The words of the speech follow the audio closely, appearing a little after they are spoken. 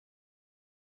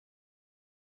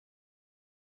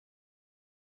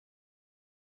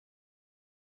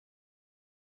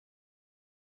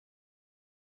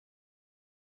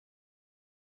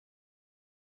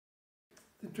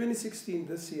In 2016,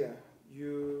 this year,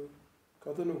 you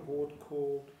got an award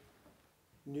called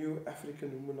New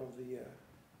African Woman of the Year.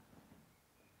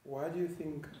 Why do you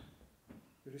think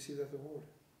you received that award?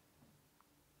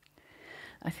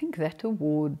 I think that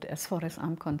award, as far as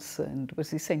I'm concerned,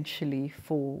 was essentially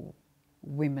for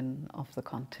women of the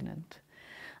continent.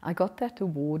 I got that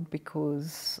award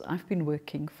because I've been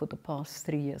working for the past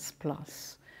 3 years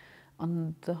plus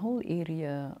on the whole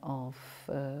area of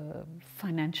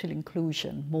financial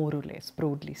inclusion, more or less,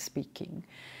 broadly speaking.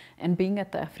 And being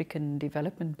at the African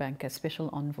Development Bank as Special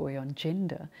Envoy on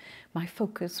Gender, my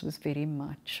focus was very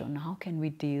much on how can we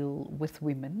deal with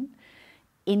women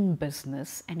in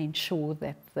business and ensure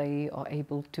that they are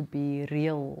able to be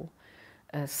real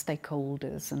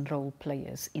stakeholders and role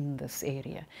players in this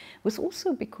area. It was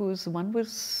also because one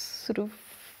was sort of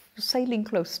sailing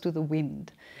close to the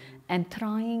wind and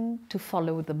trying to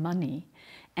follow the money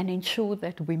and ensure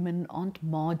that women aren't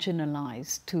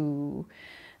marginalized to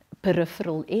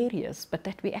peripheral areas, but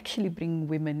that we actually bring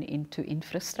women into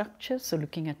infrastructure, so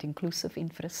looking at inclusive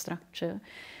infrastructure,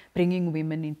 bringing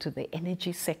women into the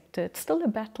energy sector. It's still a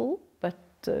battle, but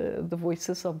the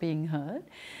voices are being heard.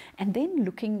 And then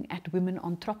looking at women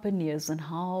entrepreneurs and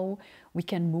how we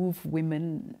can move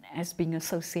women as being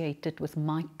associated with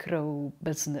micro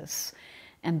business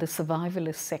and the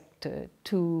survivalist sector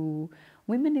to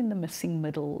women in the missing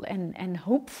middle and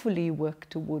hopefully work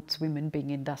towards women being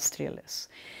industrialists.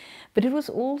 But it was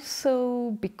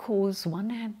also because one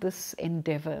had this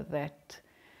endeavor that,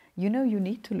 you know, you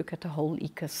need to look at a whole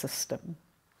ecosystem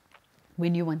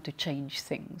when you want to change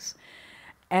things.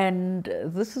 And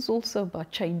this is also about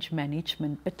change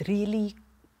management, but really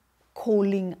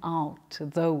calling out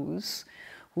those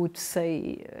who would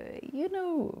say, you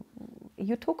know,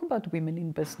 you talk about women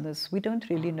in business, we don't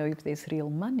really know if there's real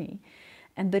money.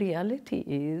 And the reality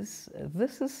is,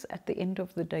 this is at the end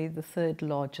of the day the third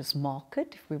largest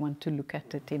market, if we want to look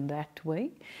at it in that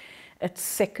way. It's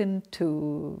second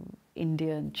to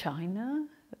India and China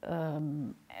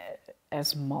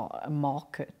as a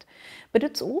market. But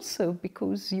it's also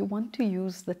because you want to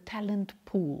use the talent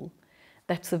pool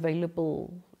that's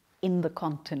available in the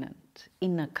continent,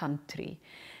 in a country.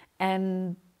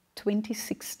 And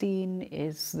 2016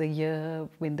 is the year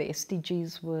when the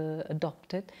SDGs were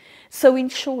adopted. So in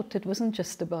short, it wasn't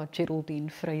just about Geraldine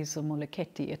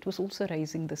Fraser-Moleketi, it was also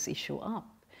raising this issue up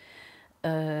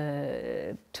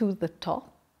to the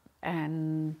top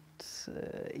and,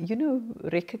 you know,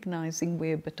 recognizing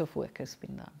where a bit of work has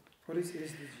been done. What is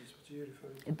SDGs? What are you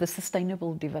referring to? The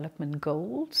Sustainable Development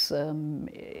Goals.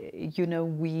 You know,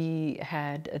 we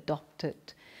had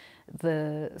adopted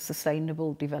the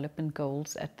Sustainable Development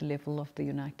Goals at the level of the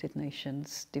United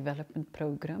Nations Development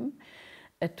Programme.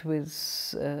 It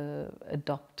was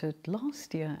adopted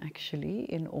last year,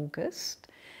 actually, in August.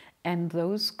 And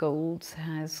those goals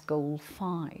has goal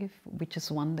 5, which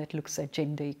is one that looks at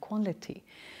gender equality.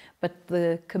 But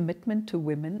the commitment to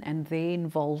women and their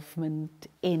involvement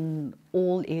in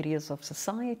all areas of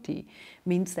society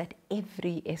means that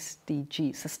every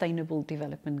SDG, Sustainable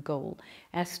Development Goal,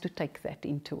 has to take that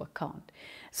into account.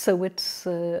 So it's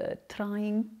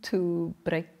trying to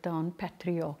break down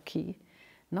patriarchy,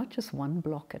 not just one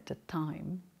block at a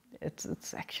time.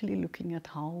 It's actually looking at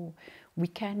how we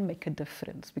can make a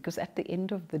difference, because at the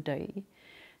end of the day,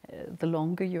 the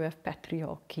longer you have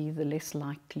patriarchy, the less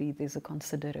likely there's a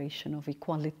consideration of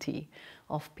equality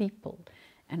of people.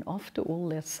 And after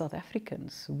all, as South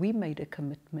Africans, we made a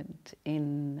commitment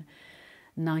in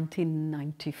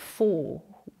 1994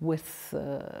 with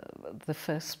the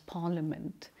first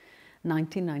parliament,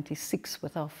 1996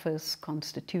 with our first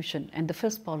constitution, and the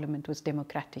first parliament was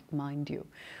democratic, mind you.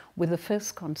 With the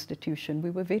first constitution,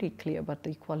 we were very clear about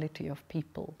the equality of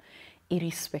people,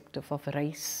 irrespective of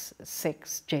race,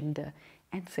 sex, gender,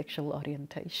 and sexual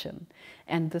orientation.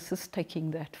 And this is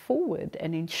taking that forward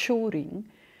and ensuring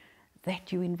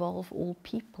that you involve all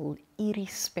people,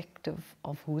 irrespective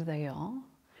of who they are,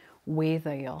 where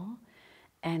they are,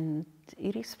 and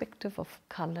irrespective of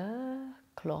color,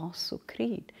 class, or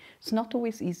creed. It's not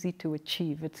always easy to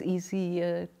achieve. It's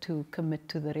easier to commit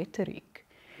to the rhetoric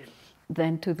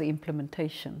than to the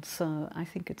implementation. So I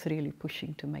think it's really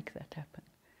pushing to make that happen.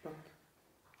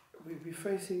 We're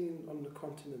facing on the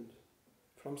continent,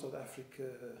 from South Africa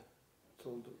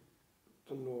till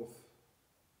the north,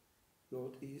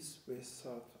 northeast, west,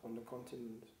 south, on the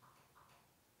continent,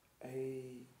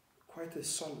 quite a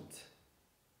solid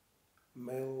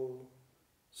male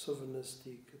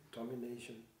chauvinistic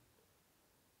domination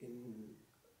in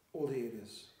all the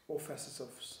areas, all facets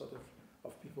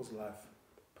of people's life,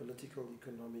 political,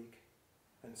 economic,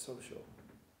 and social.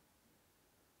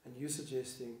 And you're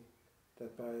suggesting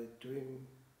that by doing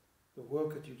the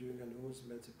work that you're doing on women's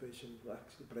emancipation will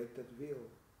actually break that veil.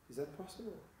 Is that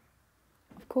possible?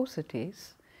 Of course it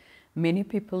is. Many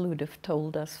people would have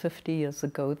told us 50 years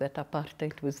ago that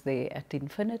apartheid was there at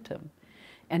infinitum,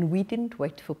 and we didn't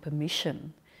wait for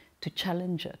permission to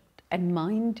challenge it. And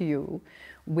mind you,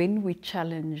 when we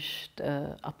challenged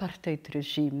apartheid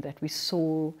regime that we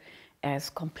saw as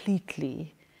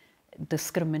completely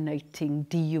discriminating,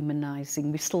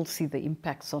 dehumanizing, we still see the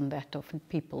impacts on that of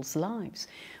people's lives.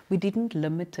 We didn't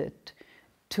limit it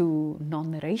to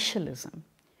non-racialism.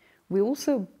 We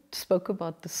also spoke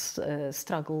about this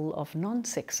struggle of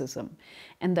non-sexism,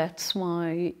 and that's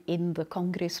why in the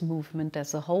Congress movement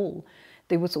as a whole,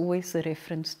 there was always a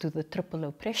reference to the triple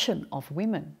oppression of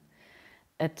women.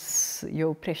 It's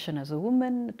your oppression as a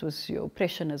woman, it was your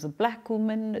oppression as a black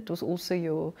woman, it was also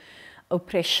your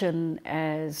oppression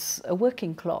as a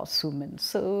working class woman.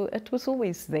 So it was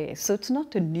always there. So it's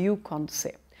not a new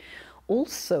concept.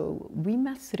 Also, we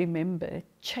must remember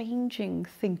changing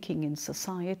thinking in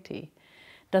society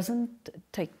doesn't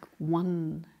take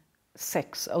one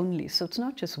sex only. So it's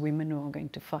not just women who are going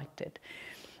to fight it.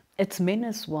 It's men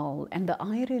as well. And the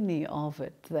irony of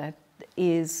it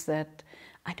is that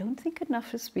I don't think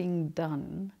enough is being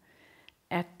done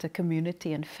at the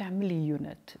community and family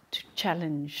unit to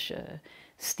challenge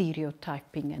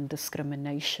stereotyping and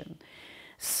discrimination.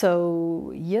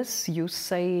 So yes, you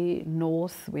say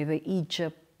north, whether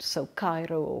Egypt, so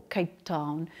Cairo or Cape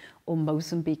Town or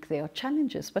Mozambique, there are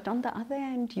challenges. But on the other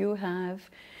hand, you have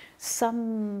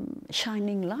some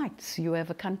shining lights. You have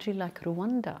a country like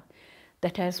Rwanda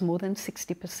that has more than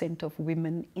 60% of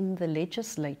women in the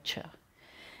legislature.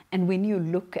 And when you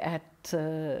look at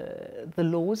the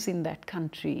laws in that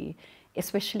country,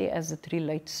 especially as it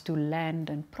relates to land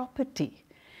and property,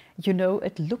 you know,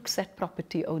 it looks at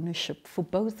property ownership for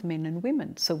both men and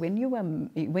women. So when you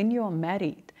are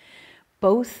married,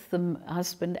 both the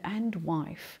husband and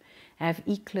wife have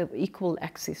equal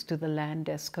access to the land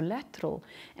as collateral,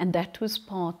 and that was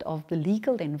part of the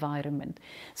legal environment.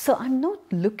 So I'm not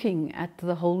looking at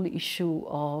the whole issue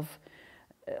of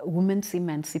women's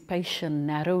emancipation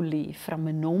narrowly from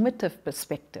a normative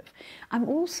perspective. I'm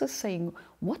also saying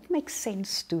what makes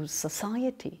sense to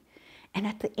society. And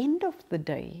at the end of the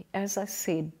day, as I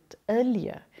said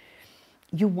earlier,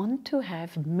 you want to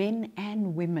have men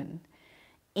and women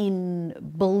in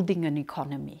building an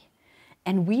economy.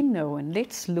 And we know, and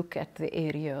let's look at the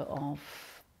area of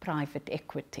private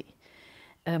equity.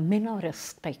 Men are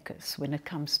risk takers when it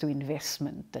comes to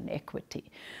investment and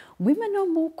equity. Women are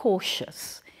more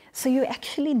cautious. So you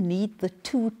actually need the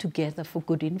two together for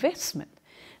good investment.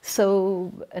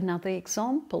 So another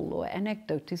example or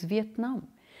anecdote is Vietnam.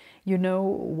 You know,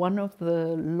 one of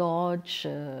the large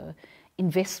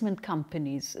investment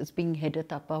companies is being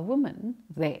headed up by women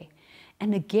there.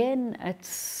 And again,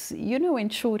 it's, you know,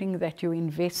 ensuring that your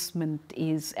investment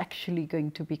is actually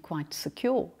going to be quite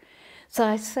secure. So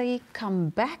I say, come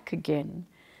back again.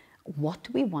 What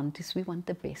we want is we want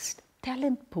the best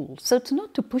talent pool. So it's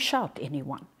not to push out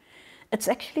anyone. It's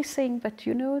actually saying that,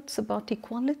 you know, it's about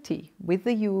equality.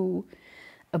 Whether you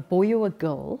a boy or a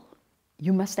girl,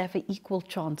 you must have an equal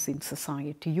chance in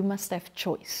society. You must have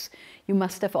choice. You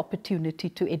must have opportunity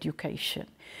to education.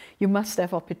 You must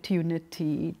have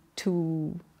opportunity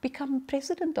to become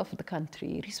president of the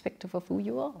country, irrespective of who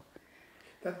you are.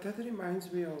 That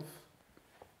reminds me of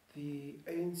the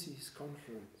ANC's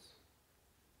conference,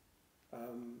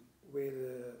 where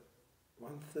the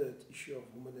 1/3 issue of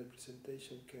women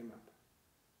representation came up.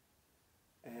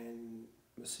 And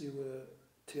Masiwa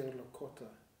Terelakota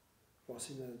was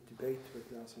in a debate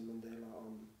with Nelson Mandela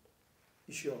on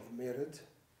issue of merit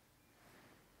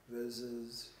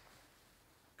versus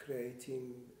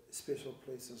creating special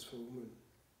places for women.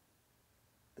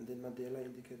 And then Mandela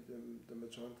indicated the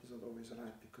majority is not always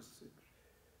right because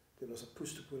there was a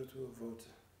push to put it to a vote.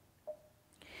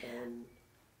 And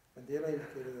Mandela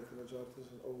indicated that the majority is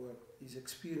not over. His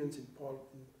experience in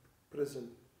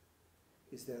prison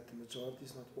is that the majority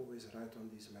is not always right on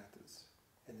these matters.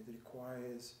 And it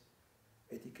requires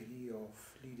a degree of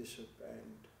leadership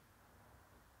and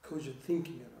cogent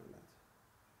thinking around that.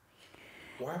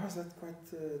 Why was that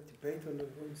quite a debate on the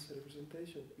women's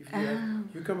representation? If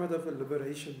you come out of a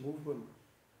liberation movement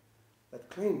that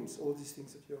claims all these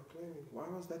things that you are claiming, why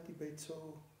was that debate so?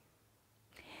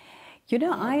 You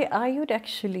know, I would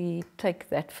actually take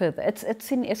that further.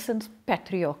 It's in essence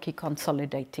patriarchy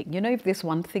consolidating. You know, if there's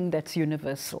one thing that's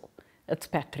universal, it's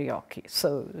patriarchy.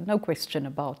 So no question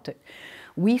about it.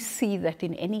 We see that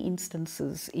in any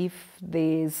instances, if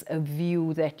there's a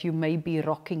view that you may be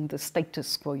rocking the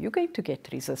status quo, you're going to get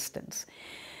resistance.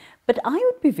 But I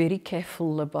would be very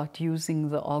careful about using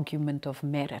the argument of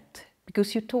merit,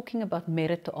 because you're talking about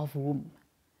merit of whom?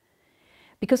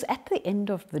 Because at the end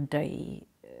of the day,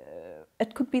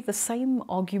 it could be the same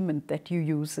argument that you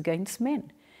use against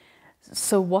men.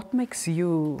 So what makes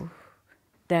you,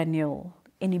 Daniel,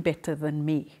 any better than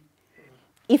me?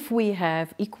 If we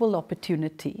have equal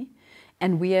opportunity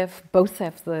and we both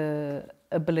have the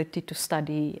ability to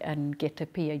study and get a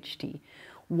PhD,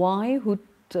 why would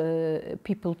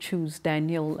people choose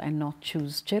Daniel and not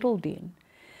choose Geraldine?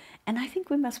 And I think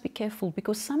we must be careful,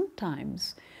 because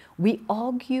sometimes we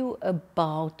argue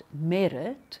about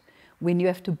merit when you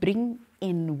have to bring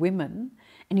in women,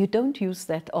 and you don't use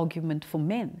that argument for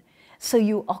men. So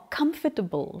you are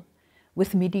comfortable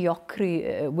with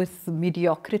mediocrity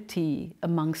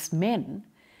amongst men,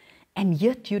 and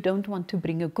yet you don't want to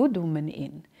bring a good woman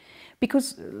in.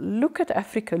 Because look at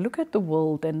Africa, look at the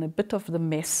world and a bit of the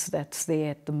mess that's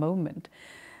there at the moment.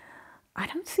 I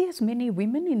don't see as many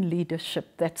women in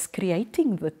leadership that's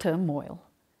creating the turmoil.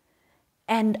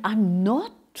 And I'm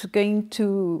not going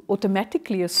to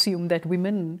automatically assume that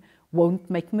women won't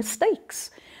make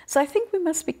mistakes. So I think we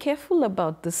must be careful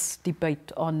about this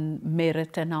debate on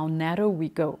merit and how narrow we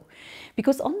go.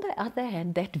 Because on the other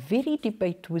hand, that very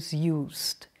debate was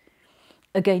used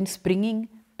against bringing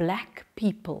black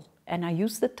people, and I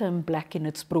use the term black in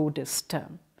its broadest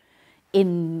term,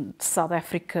 in South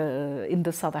Africa, in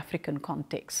the South African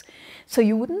context. So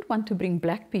you wouldn't want to bring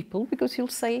black people, because you'll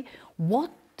say,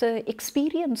 what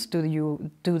experience do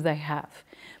they have?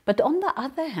 But on the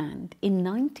other hand, in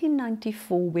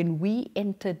 1994, when we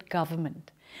entered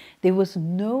government, there was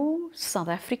no South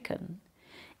African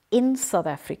in South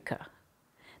Africa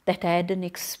that had an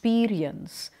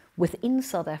experience within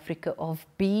South Africa of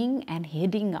being and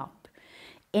heading up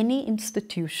any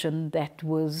institution that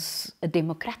was a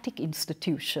democratic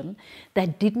institution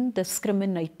that didn't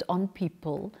discriminate on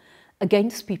people,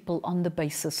 against people on the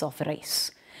basis of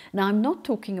race. Now, I'm not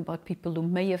talking about people who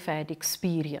may have had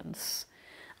experience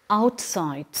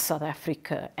outside South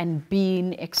Africa and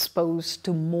been exposed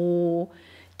to more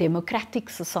democratic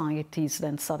societies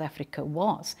than South Africa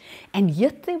was. And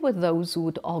yet there were those who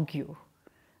would argue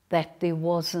that there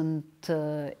wasn't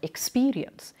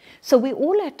experience. So we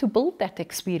all had to build that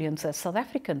experience as South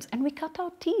Africans, and we cut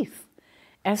our teeth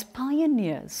as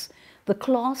pioneers. The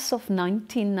class of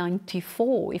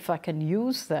 1994, if I can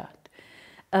use that,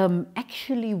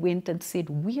 actually went and said,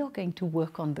 we are going to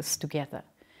work on this together.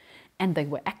 And they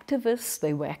were activists,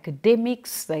 they were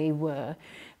academics, they were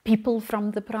people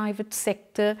from the private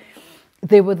sector.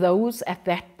 There were those at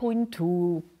that point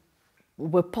who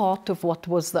were part of what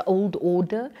was the old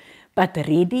order, but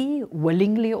ready,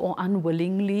 willingly or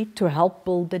unwillingly, to help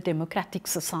build a democratic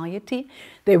society.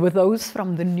 There were those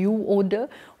from the new order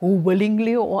who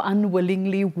willingly or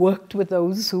unwillingly worked with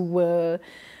those who were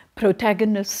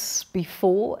protagonists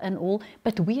before and all,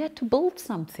 but we had to build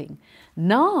something.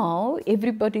 Now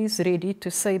everybody's ready to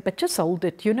say, but just hold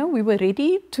it, you know, we were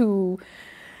ready to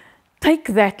take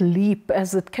that leap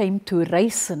as it came to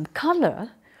race and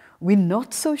color. We're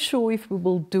not so sure if we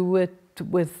will do it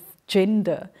with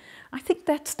gender. I think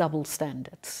that's double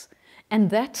standards. And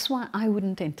that's why I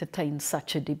wouldn't entertain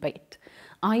such a debate.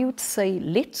 I would say,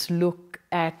 let's look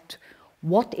at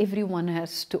what everyone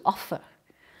has to offer.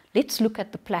 Let's look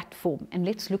at the platform, and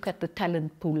let's look at the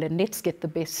talent pool, and let's get the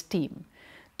best team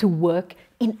to work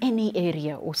in any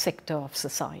area or sector of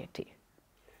society.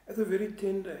 At a very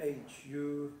tender age,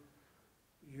 you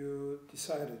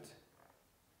decided,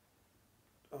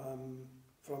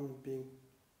 from being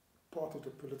part of the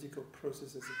political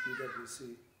processes at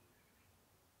UWC,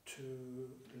 to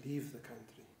leave the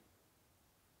country.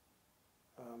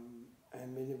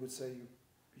 And many would say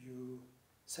you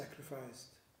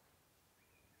sacrificed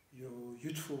your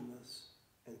youthfulness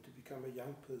and to become a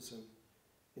young person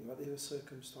in whatever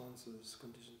circumstances,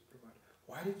 conditions provide.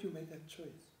 Why did you make that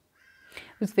choice?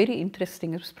 It was very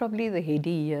interesting. It was probably the heady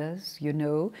years, you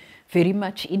know, very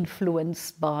much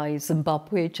influenced by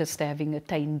Zimbabwe just having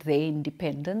attained their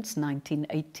independence,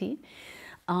 1980.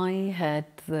 I had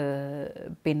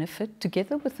the benefit,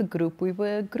 together with a group, we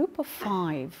were a group of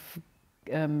 5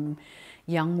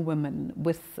 young women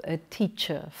with a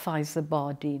teacher, Faiza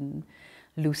Bardin,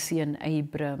 Lucian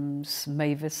Abrams,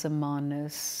 Mavis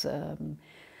Amanis,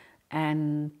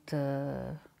 and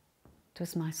it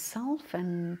was myself,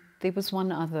 and there was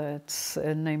one other, its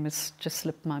name has just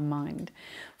slipped my mind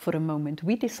for a moment.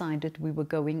 We decided we were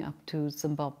going up to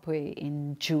Zimbabwe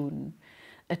in June.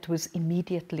 It was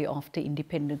immediately after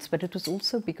independence, but it was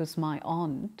also because my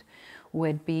aunt, who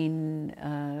had been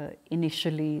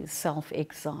initially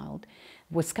self-exiled,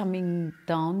 was coming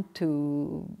down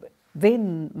to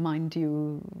then, mind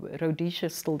you, Rhodesia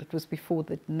still, it was before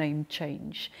the name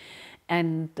change.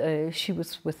 And she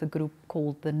was with a group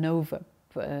called the Nova,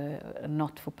 a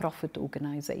not-for-profit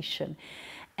organization.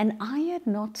 And I had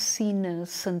not seen her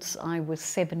since I was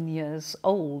 7 years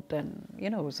old, and, you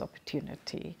know, it was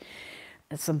opportunity.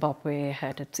 Zimbabwe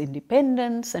had its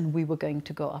independence, and we were going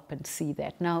to go up and see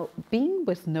that. Now, being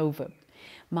with Nova,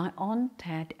 my aunt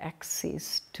had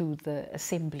access to the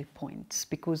assembly points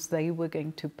because they were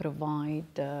going to provide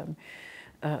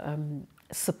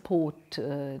support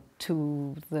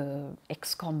to the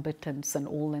ex-combatants and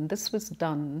all, and this was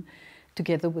done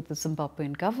together with the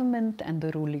Zimbabwean government and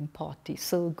the ruling party.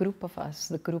 So the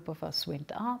group of us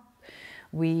went up.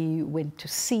 We went to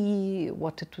see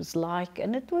what it was like,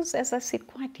 and it was, as I said,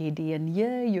 quite heady. And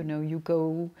yeah, you know, you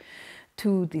go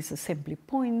to these assembly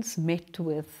points, met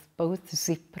with both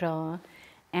Zipra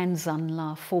and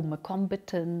Zanla, former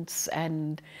combatants,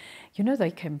 and, you know,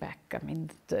 they came back. I mean,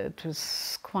 it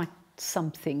was quite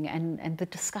something, and the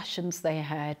discussions they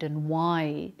had, and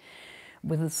why,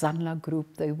 with the Zanla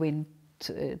group, they went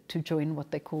to join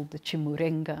what they called the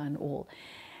Chimurenga and all.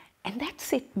 And that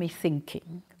set me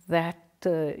thinking that,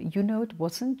 you know, it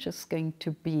wasn't just going to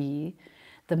be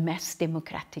the mass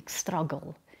democratic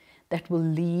struggle that will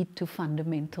lead to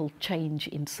fundamental change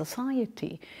in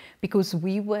society, because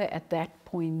we were at that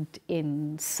point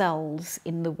in cells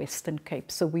in the Western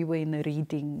Cape, so we were in a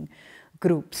reading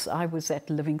groups. I was at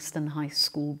Livingston High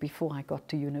School before I got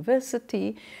to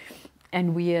university,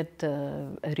 and we had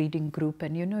a reading group,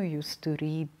 and, you know, used to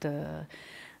read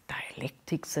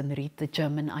dialectics and read the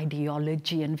German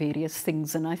ideology and various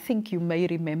things. And I think you may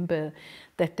remember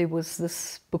that there was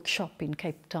this bookshop in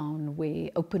Cape Town, where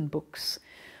open books,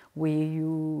 where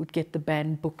you would get the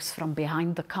banned books from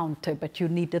behind the counter, but you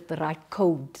needed the right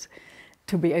code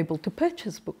to be able to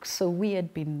purchase books. So we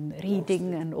had been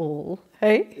reading and all.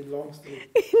 Hey? In Long Street.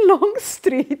 In Long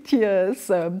Street, yes.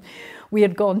 We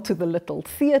had gone to the little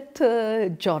theatre,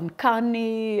 John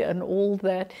Carney and all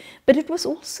that. But it was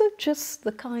also just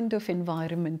the kind of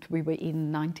environment we were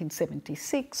in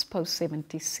 1976,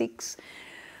 post-76.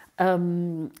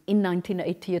 In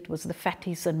 1980, it was the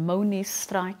Fatties and Monies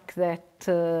strike that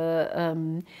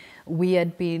we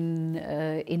had been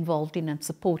involved in and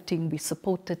supporting. We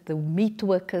supported the meat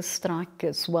workers' strike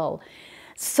as well.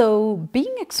 So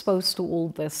being exposed to all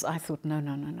this, I thought, no,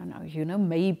 you know,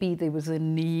 maybe there was a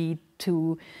need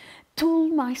to tool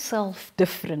myself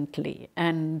differently.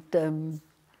 And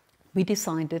we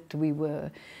decided we were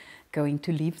going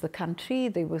to leave the country.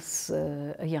 There was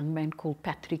a young man called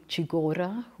Patrick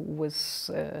Chigora, who was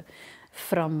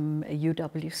from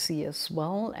UWC as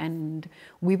well, and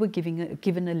we were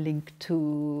given a link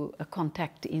to a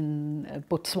contact in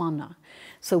Botswana.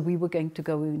 So we were going to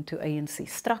go into ANC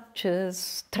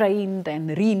structures, trained and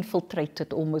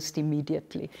reinfiltrated almost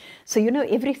immediately. So, you know,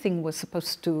 everything was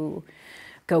supposed to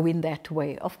go in that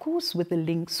way. Of course, with the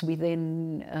links, we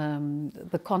then,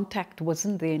 the contact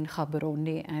wasn't there in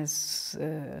Gaborone as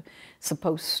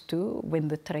supposed to when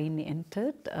the train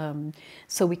entered.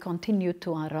 So we continued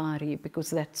to Harare because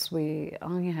that's where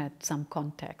I had some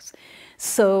contacts.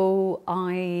 So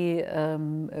I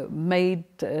made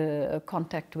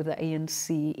contact with the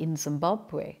ANC in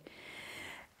Zimbabwe.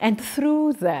 And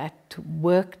through that,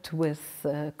 worked with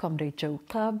Comrade Joe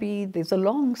Kabi. There's a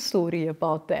long story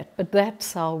about that, but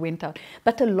that's how it went out.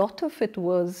 But a lot of it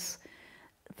was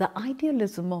the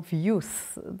idealism of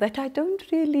youth that I don't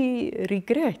really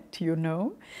regret, you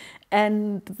know.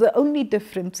 And the only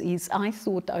difference is I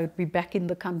thought I would be back in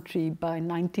the country by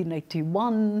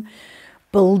 1981,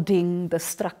 building the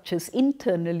structures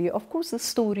internally. Of course, the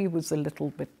story was a little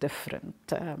bit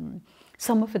different.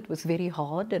 Some of it was very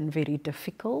hard and very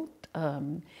difficult,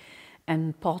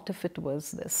 and part of it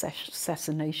was the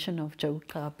assassination of Joe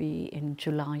Kabi in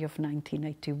July of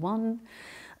 1981.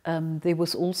 There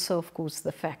was also, of course,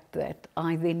 the fact that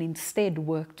I then instead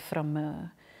worked from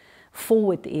a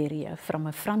forward area, from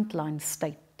a frontline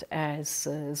state as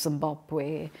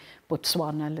Zimbabwe,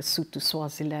 Botswana, Lesotho,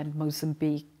 Swaziland,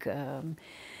 Mozambique,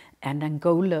 and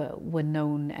Angola were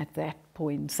known at that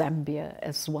point, Zambia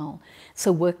as well.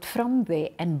 So worked from there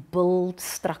and build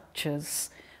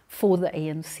structures for the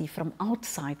ANC from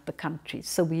outside the country.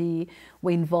 So we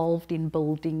were involved in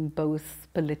building both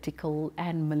political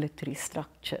and military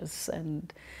structures.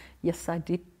 And yes, I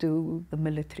did do the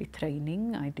military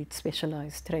training. I did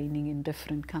specialized training in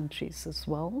different countries as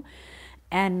well.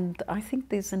 And I think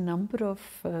there's a number of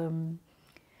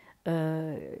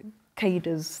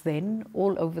cadres then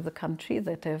all over the country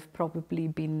that have probably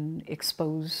been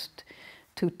exposed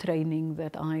to training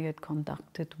that I had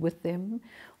conducted with them,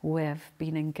 who have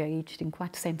been engaged in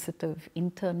quite sensitive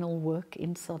internal work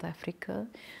in South Africa,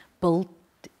 built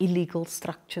illegal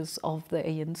structures of the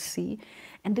ANC.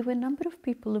 And there were a number of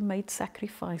people who made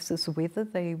sacrifices, whether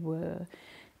they were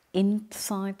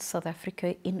inside South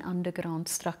Africa in underground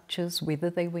structures, whether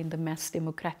they were in the mass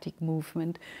democratic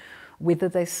movement, whether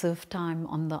they served time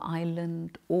on the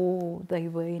island or they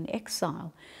were in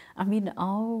exile. I mean,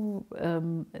 our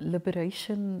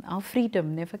liberation, our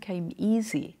freedom never came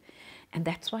easy. And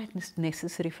that's why it's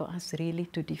necessary for us really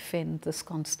to defend this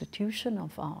constitution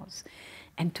of ours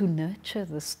and to nurture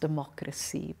this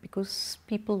democracy, because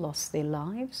people lost their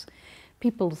lives.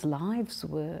 People's lives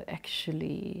were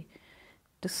actually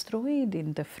destroyed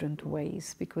in different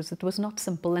ways because it was not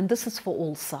simple. And this is for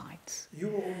all sides. You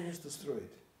were almost destroyed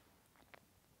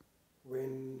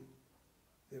when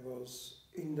there was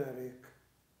indirect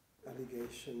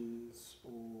allegations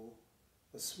or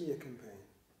a smear campaign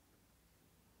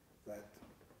that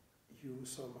you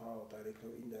somehow, directly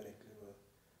or indirectly,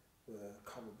 were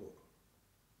culpable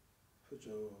for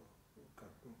Joe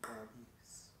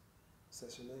Mqabi's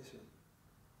assassination.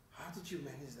 How did you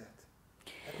manage that?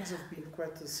 That must have been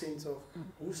quite a sense of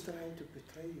who's trying to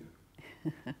betray you.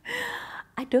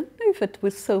 I don't know if it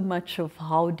was so much of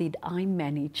how did I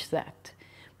manage that,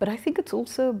 but I think it's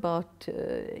also about,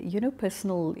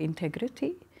 personal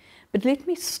integrity. But let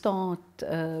me start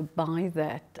by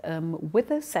that. With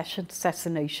the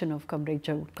assassination of Comrade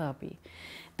Joe Mqabi,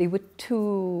 there were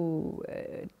two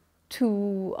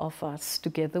of us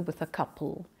together with a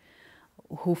couple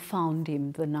who found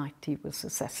him the night he was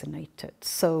assassinated.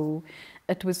 So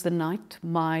it was the night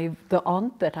the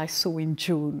aunt that I saw in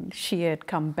June, she had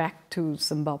come back to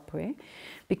Zimbabwe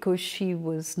because she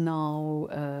was now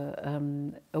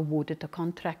awarded a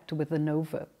contract with the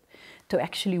Nova to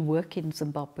actually work in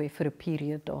Zimbabwe for a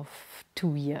period of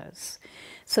 2 years.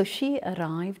 So she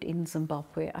arrived in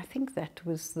Zimbabwe, I think that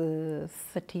was the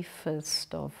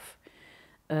 31st of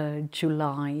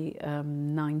July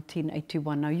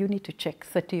 1981. Now you need to check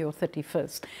 30 or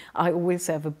 31st. I always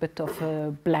have a bit of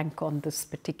a blank on this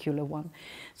particular one.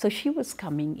 So she was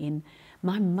coming in.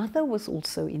 My mother was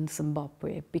also in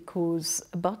Zimbabwe because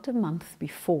about a month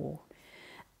before,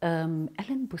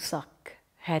 Alan Busak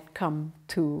had come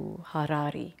to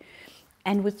Harare.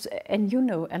 And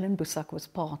Alan Busak was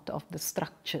part of the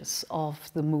structures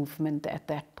of the movement at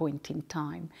that point in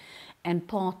time and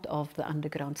part of the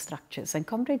underground structures. And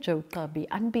Comrade Joe Mqabi,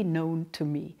 unbeknown to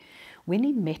me, when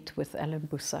he met with Alan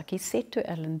Busak, he said to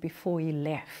Alan before he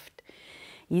left,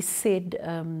 he said,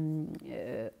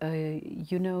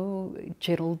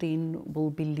 Geraldine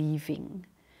will be leaving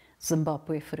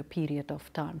Zimbabwe for a period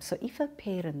of time. So if her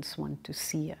parents want to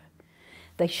see her,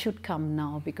 they should come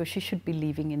now because she should be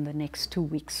leaving in the next 2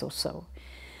 weeks or so.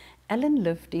 Alan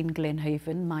lived in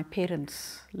Glenhaven. My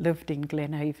parents lived in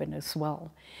Glenhaven as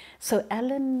well. So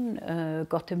Alan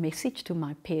got a message to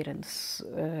my parents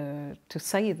to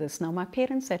say this. Now, my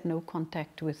parents had no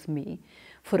contact with me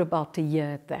for about a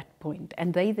year at that point.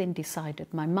 And they then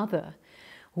decided my mother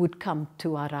would come to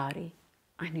Harare.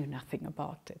 I knew nothing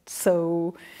about it.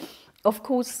 So, of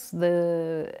course,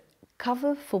 the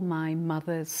cover for my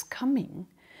mother's coming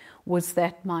was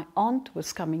that my aunt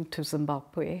was coming to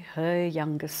Zimbabwe, her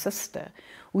younger sister,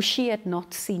 who she had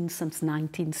not seen since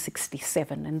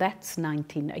 1967, and that's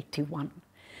 1981.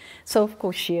 So, of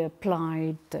course, she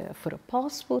applied for a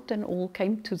passport and all,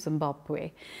 came to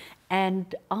Zimbabwe.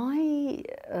 And I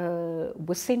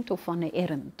was sent off on an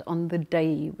errand on the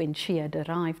day when she had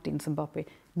arrived in Zimbabwe,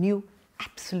 knew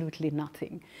absolutely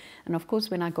nothing. And of course,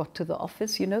 when I got to the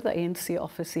office, the ANC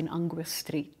office in Angwa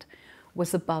Street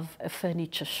was above a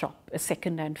furniture shop, a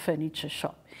second-hand furniture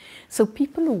shop. So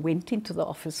people who went into the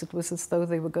office, it was as though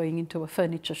they were going into a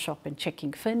furniture shop and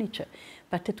checking furniture.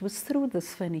 But it was through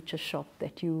this furniture shop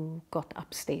that you got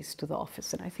upstairs to the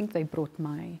office. And I think they brought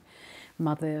my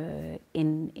mother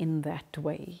in that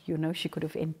way. She could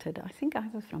have entered, I think,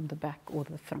 either from the back or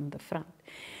from the front.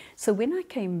 So when I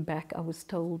came back, I was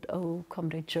told, oh,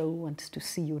 Comrade Joe wants to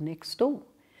see you next door.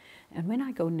 And when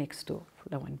I go next door,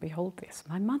 lo and behold, there's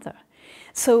my mother.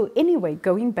 So anyway,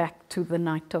 going back to the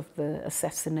night of the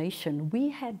assassination, we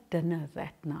had dinner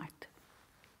that night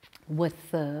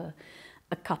with a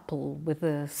couple, with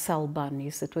the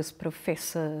Salbanis. It was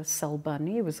Professor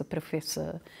Salbani. He was a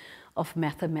professor of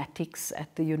mathematics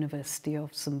at the University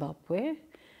of Zimbabwe.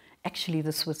 Actually,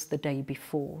 this was the day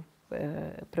before.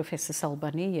 Professor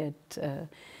Salbani had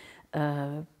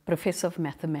professor of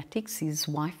mathematics. His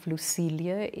wife,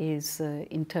 Lucilia, is an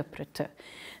interpreter.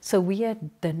 So we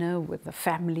had dinner with the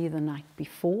family the night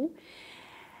before.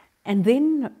 And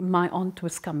then my aunt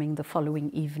was coming the following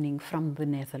evening from the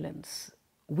Netherlands.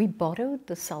 We borrowed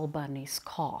the Salbani's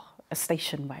car, a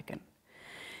station wagon,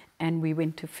 and we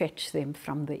went to fetch them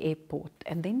from the airport.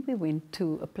 And then we went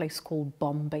to a place called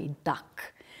Bombay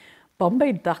Duck.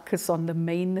 Bombay Duck is on the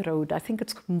main road. I think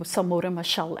it's Samora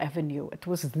Machel Avenue. It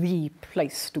was the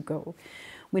place to go.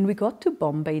 When we got to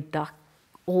Bombay Duck,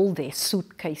 all their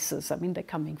suitcases, I mean, they're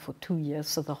coming for 2 years,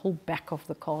 so the whole back of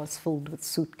the car is filled with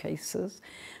suitcases.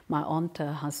 My aunt,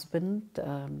 her husband,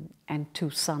 and 2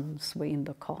 sons were in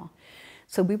the car.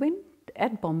 So we went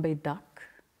at Bombay Duck.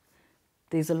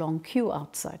 There's a long queue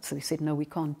outside. So we said, no, we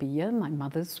can't be here. My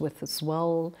mother's with us.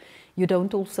 Well, you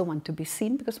don't also want to be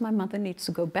seen because my mother needs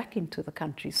to go back into the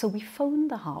country. So we phoned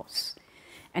the house,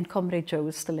 and Comrade Joe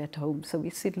was still at home. So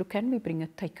we said, look, can we bring a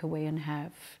takeaway and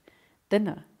have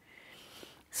dinner?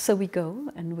 So we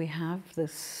go and we have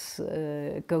this,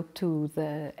 go to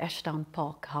the Ashdown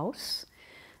Park house,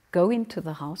 go into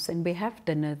the house, and we have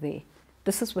dinner there.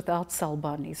 This is without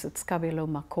Salbanis. It's Kabelo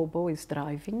Makobo is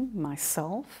driving,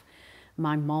 myself,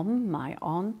 my mom, my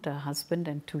aunt, her husband,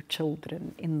 and 2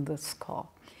 children in this car.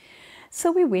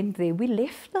 So we went there. We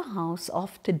left the house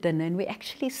after dinner, and we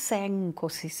actually sang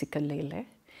Nkosi Sikelele.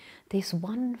 There's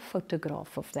one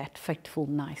photograph of that fateful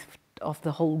night of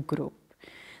the whole group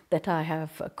that I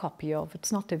have a copy of.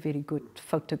 It's not a very good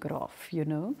photograph, you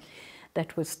know,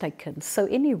 that was taken. So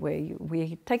anyway,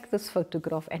 we take this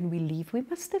photograph and we leave. We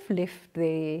must have left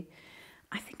there,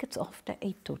 I think it's after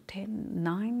 8 or 10,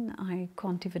 9, I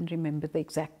can't even remember the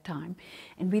exact time.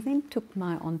 And we then took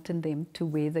my aunt and them to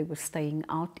where they were staying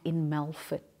out in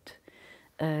Melfort.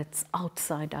 It's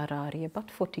outside Harare, about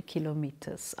 40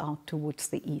 kilometers out towards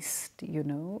the east, you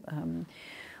know,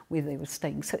 where they were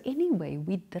staying. So anyway,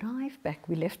 we drive back.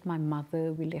 We left my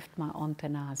mother, we left my aunt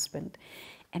and her husband,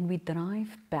 and we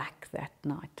drive back that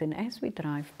night. And as we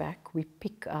drive back, we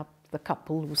pick up the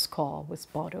couple whose car was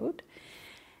borrowed,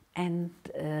 and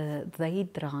they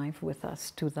drive with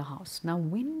us to the house. Now,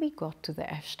 when we got to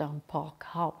the Ashdown Park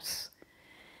house,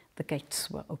 the gates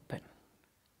were open,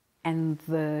 and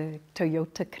the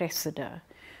Toyota Cressida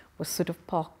was sort of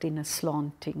parked in a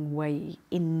slanting way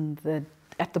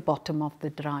at the bottom of the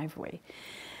driveway.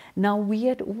 Now, we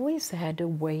had always had a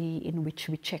way in which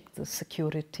we checked the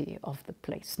security of the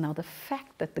place. Now, the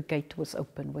fact that the gate was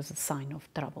open was a sign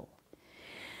of trouble.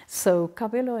 So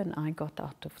Kabelo and I got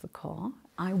out of the car.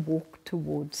 I walked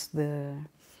towards the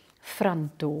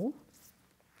front door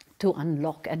to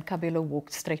unlock, and Kabelo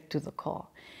walked straight to the car.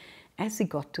 As he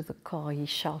got to the car, he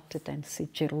shouted and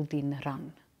said, "Geraldine,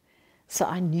 run." So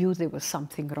I knew there was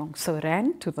something wrong. So I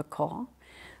ran to the car,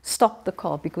 stopped the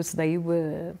car because they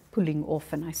were pulling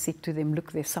off, and I said to them,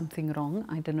 look, there's something wrong.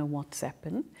 I don't know what's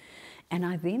happened. And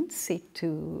I then said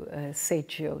to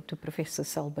Sergio, to Professor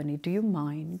Salbani, do you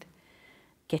mind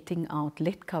getting out,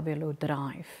 let Kabelo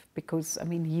drive? Because, I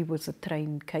mean, he was a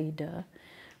trained cadre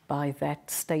by that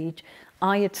stage.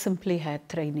 I had simply had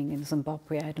training in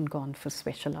Zimbabwe. I hadn't gone for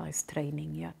specialized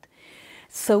training yet.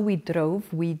 So we drove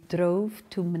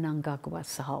to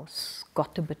Mnangagwa's house,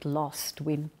 got a bit lost,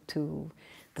 went to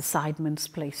the Sideman's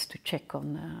place to check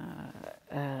on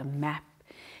a map,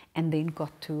 and then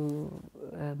got to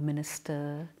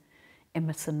Minister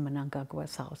Emerson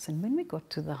Mnangagwa's house. And when we got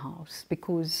to the house,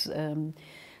 because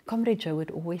Comrade Joe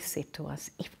had always said to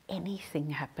us, if anything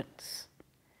happens,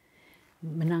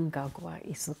 Mnangagwa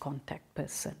is the contact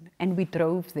person. And we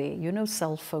drove there. You know,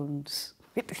 cell phones,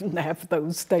 we didn't have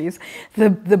those days. The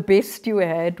best you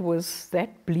had was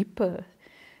that bleeper.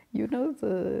 You know,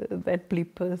 that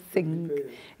bleeper thing.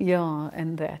 Yeah,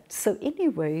 and that. So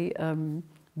anyway,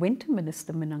 went to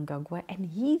Minister Mnangagwa, and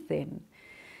he then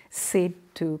said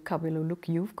to Kabelo, look,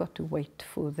 you've got to wait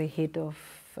for the head of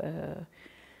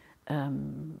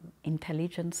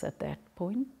intelligence at that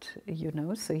point, you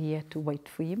know, so he had to wait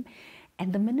for him.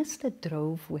 And the minister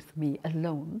drove with me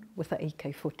alone with an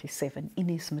AK-47 in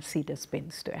his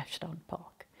Mercedes-Benz to Ashdown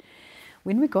Park.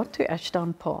 When we got to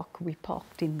Ashdown Park, we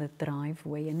parked in the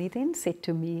driveway, and he then said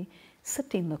to me,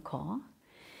 sit in the car,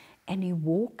 and he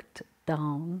walked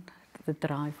down the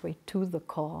driveway to the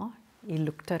car. He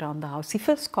looked around the house. He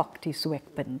first cocked his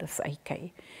weapon, this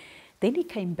AK. Then he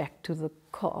came back to the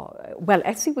car. Well,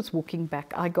 as he was walking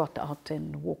back, I got out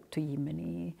and walked to him,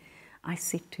 and I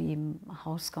said to him,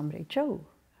 how's Comrade Joe?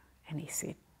 And he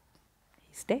said,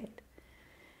 he's dead.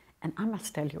 And I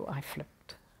must tell you, I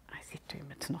flipped. I said to him,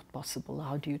 it's not possible.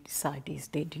 How do you decide he's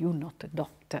dead? You're not a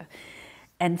doctor.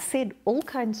 And said all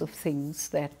kinds of things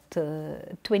that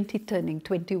 20 turning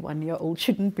 21-year-old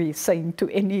shouldn't be saying to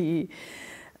any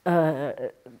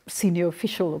senior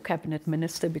official or cabinet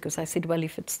minister, because I said, well,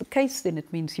 if it's the case, then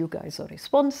it means you guys are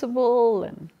responsible,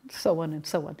 and so on and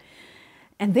so on.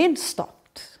 And then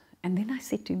stopped. And then I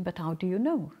said to him, but how do you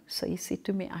know? So he said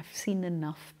to me, I've seen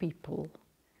enough people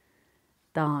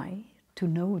die to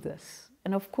know this.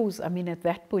 And of course, I mean, at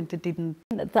that point, it didn't.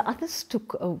 The others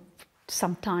took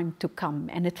some time to come,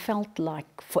 and it felt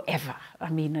like forever. I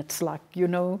mean, it's like, you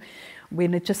know,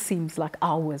 when it just seems like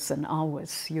hours and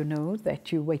hours, you know,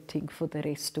 that you're waiting for the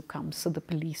rest to come. So the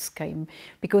police came,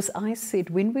 because I said,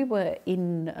 when we were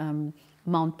in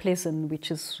Mount Pleasant,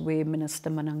 which is where Minister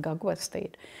Mnangagwa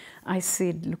stayed, I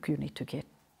said, look, you need to get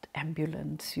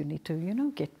ambulance, you need to, you know,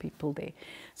 get people there.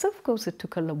 So of course it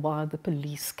took a while, the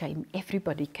police came,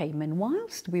 everybody came, and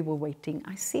whilst we were waiting,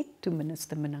 I said to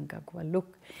Minister Mnangagwa,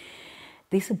 look,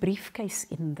 there's a briefcase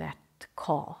in that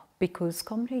car, because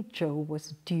Comrade Joe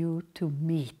was due to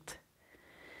meet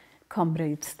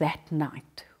comrades that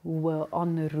night who were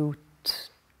en route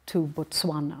to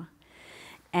Botswana.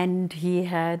 And he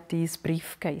had his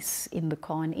briefcase in the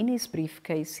car, and in his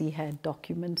briefcase he had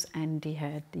documents and he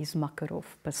had his Makarov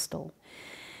pistol.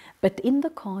 But in the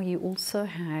car he also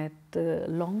had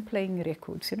long playing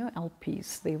records, you know,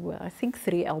 LPs. There were, I think,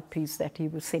 3 LPs that he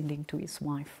was sending to his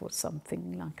wife or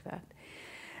something like that.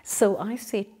 So I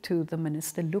said to the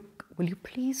minister, look, will you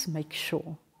please make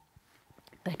sure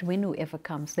that when whoever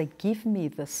comes, they give me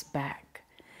this bag,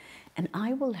 and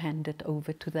I will hand it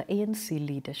over to the ANC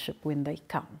leadership when they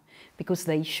come, because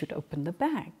they should open the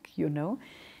bag, you know.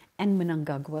 And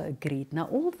Mnangagwa agreed. Now,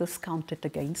 all this counted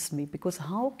against me, because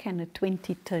how can a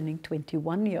 20 turning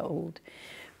 21-year-old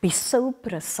be so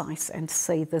precise and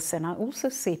say this? And I also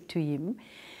said to him,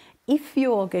 if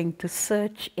you are going to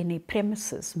search any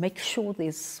premises, make sure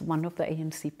there's one of the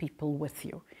ANC people with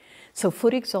you. So, for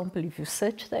example, if you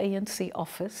search the ANC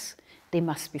office, there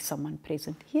must be someone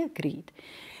present. He agreed.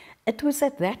 It was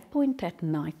at that point at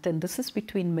night, and this is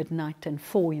between midnight and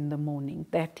 4 in the morning,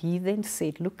 that he then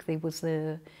said, look, there was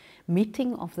a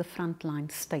meeting of the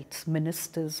frontline states,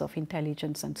 ministers of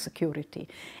intelligence and security.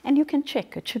 And you can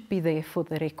check, it should be there for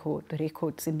the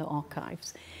records in the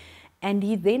archives. And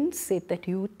he then said that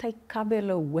he would take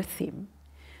Kabelo with him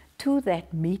to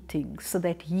that meeting so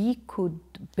that he could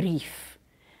brief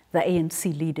the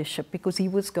ANC leadership, because he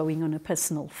was going on a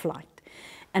personal flight.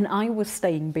 And I was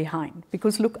staying behind,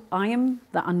 because look, I am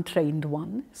the untrained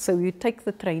one. So you take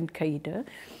the trained cadre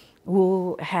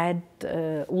who had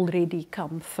already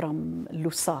come from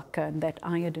Lusaka, and that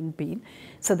I hadn't been,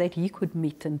 so that he could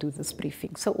meet and do this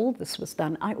briefing. So all this was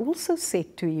done. I also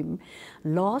said to him,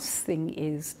 last thing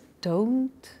is,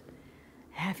 don't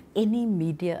have any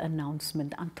media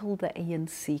announcement until the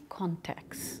ANC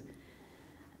contacts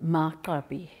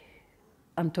Makabi.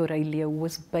 Antorelio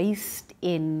was based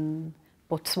in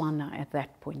Botswana at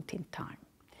that point in time.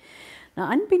 Now,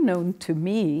 unbeknown to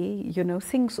me, you know,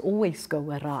 things always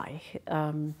go awry.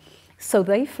 So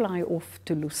they fly off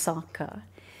to Lusaka,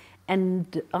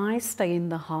 and I stay in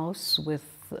the house with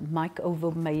Mike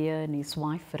Overmeyer and his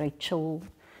wife, Rachel.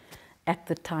 At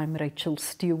the time, Rachel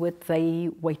Stewart. They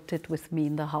waited with me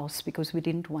in the house because we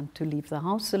didn't want to leave the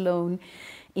house alone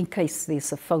in case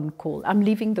there's a phone call. I'm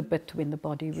leaving the bit when the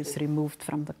body was removed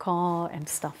from the car and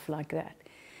stuff like that.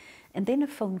 And then a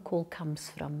phone call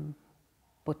comes from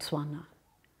Botswana,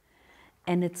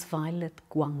 and it's Violet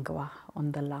Gwangwa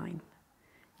on the line.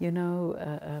 You know,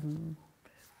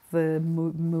 the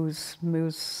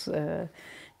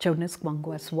Jonas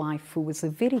Gwangwa's wife, who was a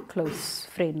very close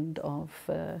friend of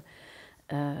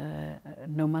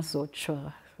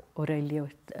Nomazotsha Aurelio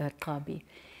Qabi.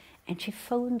 And she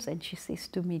phones and she says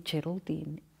to me,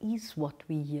 Geraldine, is what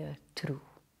we hear true?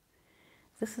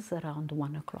 This is around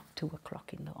 1 o'clock, 2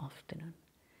 o'clock in the afternoon.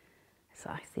 So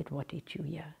I said, what did you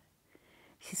hear?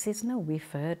 She says, no,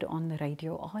 we've heard on the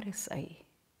radio RSA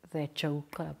that Joe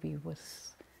Qabi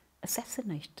was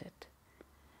assassinated.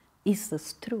 Is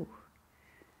this true?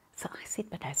 So I said,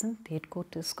 but hasn't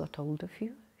headquarters got hold of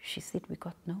you? She said, we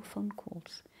got no phone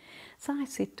calls. So I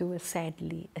said to her,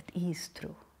 sadly, it is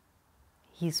true.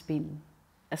 He's been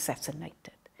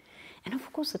assassinated. And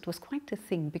of course, it was quite a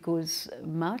thing, because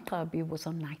Makabi was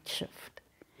on night shift.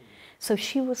 So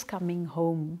she was coming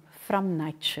home from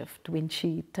night shift when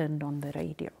she turned on the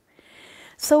radio.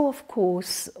 So of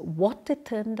course, what it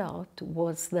turned out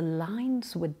was the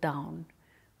lines were down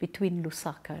between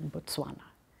Lusaka and Botswana.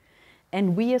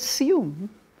 And we assume,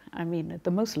 I mean,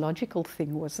 the most logical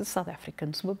thing was the South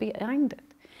Africans were behind it.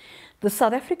 The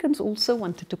South Africans also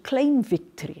wanted to claim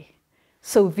victory.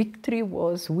 So victory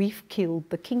was, we've killed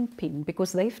the kingpin,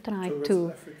 because they've tried to...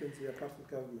 South Africans, the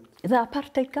apartheid government. The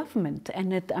apartheid government.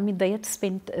 And I mean, they had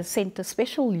sent a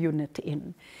special unit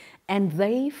in. And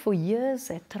they, for years,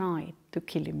 had tried to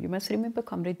kill him. You must remember,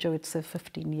 Comrade Joe had served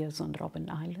 15 years on Robben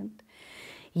Island.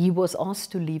 He was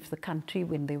asked to leave the country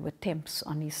when there were attempts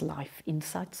on his life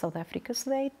inside South Africa. So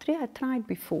they had tried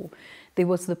before. There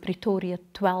was the Pretoria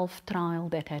 12 trial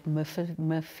that had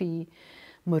Murphy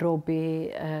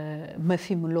Morobe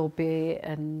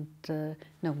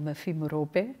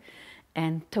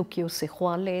and Tokyo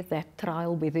Sexwale, that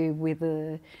trial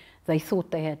where they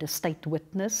thought they had a state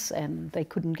witness and they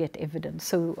couldn't get evidence.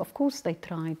 So, of course, they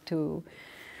tried to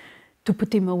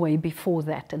put him away before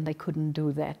that, and they couldn't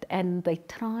do that. And they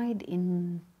tried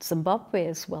in Zimbabwe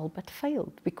as well, but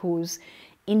failed, because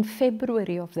in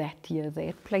February of that year, they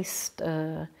had placed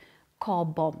a car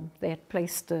bomb. They had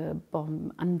placed a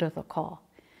bomb under the car.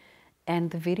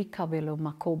 And the very Kabelo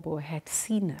Makobo had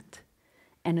seen it.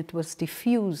 And it was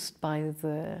diffused by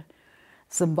the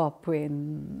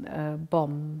Zimbabwean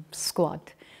bomb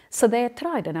squad. So they had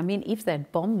tried. And I mean, if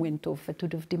that bomb went off, it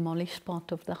would have demolished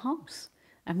part of the house.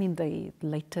 I mean,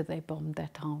 later they bombed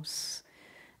that house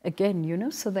again, you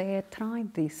know, so they had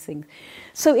tried these things.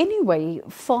 So anyway,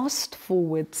 fast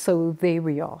forward, so there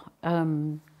we are.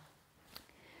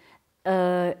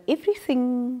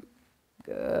 Everything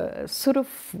sort of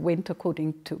went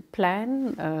according to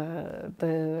plan.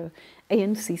 The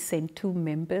ANC sent 2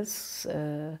 members,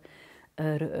 Mam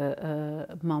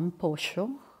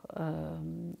Posho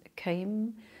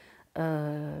came.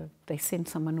 They sent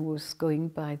someone who was going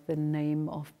by the name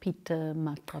of Peter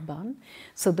Mataban.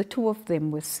 So the 2 of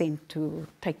them were sent to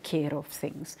take care of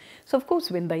things. So of course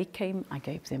when they came, I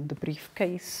gave them the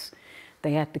briefcase.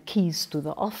 They had the keys to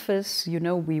the office. You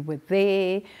know, we were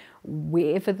there.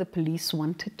 Wherever the police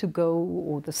wanted to go,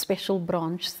 or the special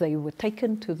branch, they were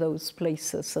taken to those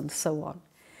places and so on.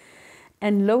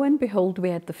 And lo and behold, we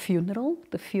had the funeral.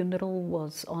 The funeral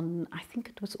was on, I think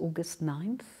it was August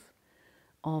 9th.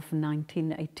 Of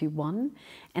 1981,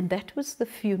 and that was the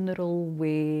funeral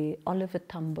where Oliver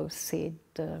Tambo said,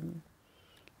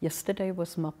 yesterday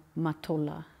was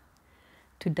Matola,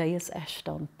 today is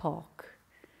Ashdown Park,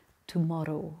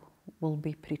 tomorrow will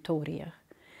be Pretoria.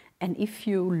 And if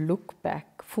you look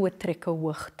back,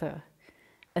 Voortrekkerhoogte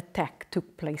attack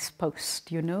took place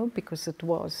post, you know, because it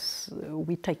was,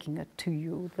 we're taking it to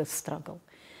you, the struggle.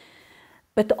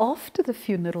 But after the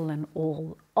funeral and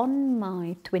all, on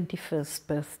my 21st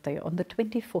birthday, on the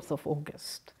 24th of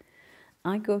August,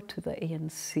 I go to the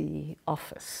ANC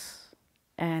office.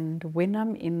 And when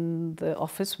I'm in the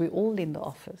office, we're all in the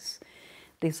office,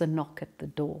 there's a knock at the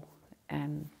door.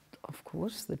 And of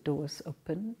course, the door is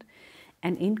opened.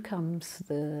 And in comes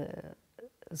the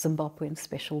Zimbabwean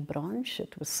Special Branch.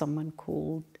 It was someone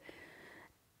called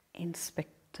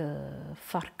Inspector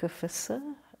Varkevisse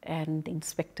and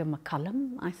Inspector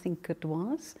McCullum, I think it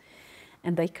was.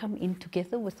 And they come in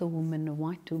together with a woman, a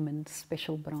white woman,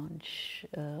 Special Branch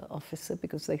officer,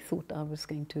 because they thought I was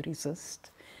going to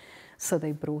resist. So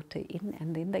they brought her in,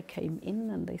 and then they came in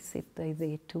and they said they're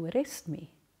there to arrest me.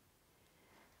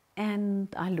 And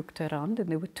I looked around, and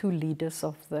there were 2 leaders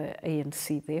of the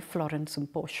ANC there, Florence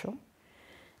Mposho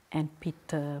and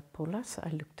Peter Polas.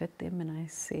 I looked at them and I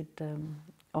said,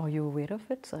 are you aware of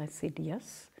it? So I said,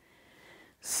 yes.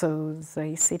 So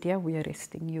they said, yeah, we're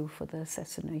arresting you for the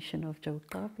assassination of Joe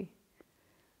Kabi.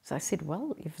 So I said,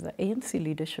 well, if the ANC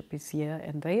leadership is here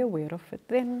and they're aware of it,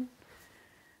 then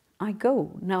I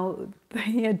go. Now,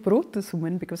 they had brought this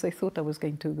woman because they thought I was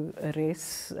going to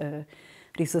resist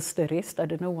arrest. I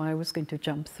don't know why I was going to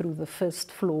jump through the 1st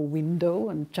floor window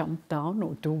and jump down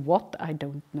or do what, I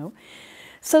don't know.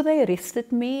 So they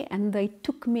arrested me and they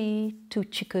took me to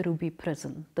Chikarubi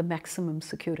prison, the maximum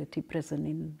security prison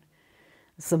in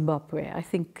Zimbabwe. I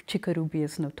think Chikarubi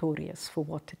is notorious for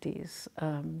what it is.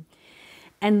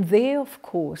 And there, of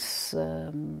course,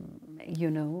 you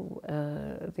know,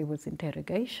 there was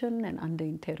interrogation and under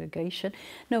interrogation.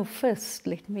 No, first,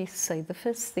 let me say, the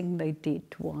first thing they did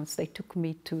was they took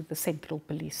me to the Central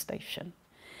Police Station.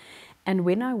 And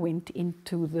when I went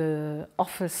into the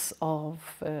office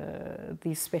of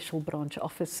these Special Branch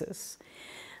officers,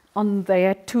 they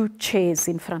had 2 chairs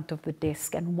in front of the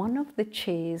desk, and one of the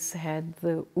chairs had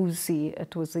the Uzi,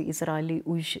 it was the Israeli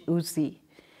Uzi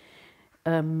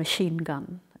machine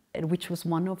gun, which was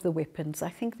one of the weapons. I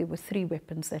think there were 3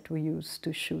 weapons that were used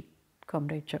to shoot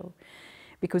Comrade Joe,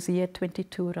 because he had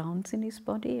 22 rounds in his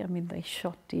body. I mean, they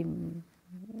shot him.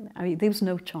 I mean, there was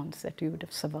no chance that he would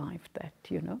have survived that,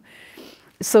 you know.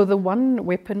 So the one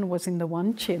weapon was in the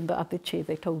one chair, and the other chair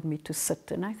they told me to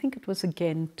sit. And I think it was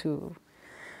again to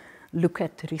look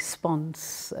at the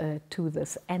response to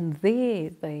this. And there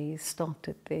they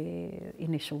started their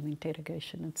initial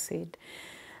interrogation and said,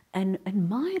 And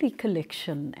my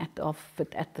recollection of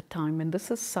it at the time, and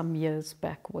this is some years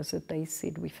back, was that they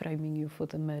said, we're framing you for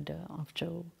the murder of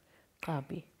Joe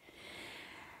Kabi.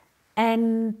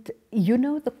 And, you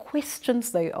know, the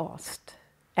questions they asked,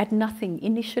 at nothing.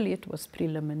 Initially it was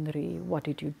preliminary. What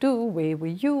did you do? Where were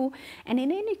you? And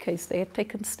in any case, they had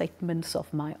taken statements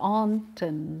of my aunt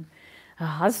and her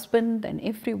husband and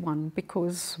everyone,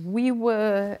 because we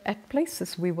were at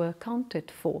places we were accounted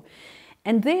for.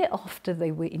 And thereafter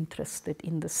they were interested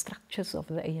in the structures of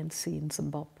the ANC in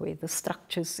Zimbabwe, the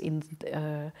structures in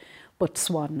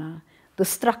Botswana, the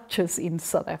structures in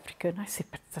South Africa. And I said,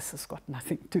 but this has got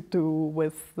nothing to do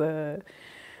with the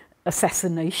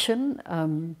assassination.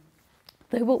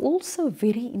 They were also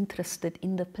very interested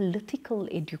in the political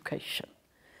education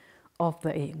of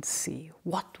the ANC.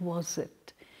 What was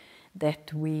it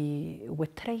that we were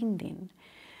trained in?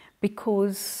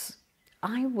 Because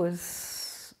I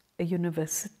was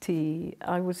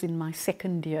I was in my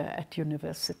second year at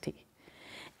university,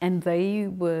 and they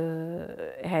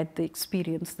had the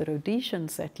experience, the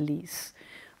Rhodesians at least,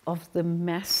 of the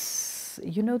mass,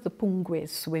 you know, the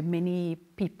Pungwes, where many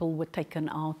people were taken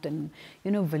out, and,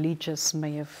 you know, villages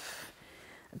may have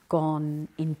gone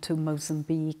into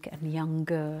Mozambique, and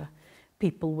younger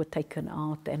people were taken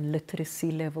out, and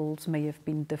literacy levels may have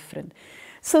been different.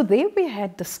 So there we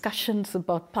had discussions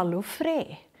about Paulo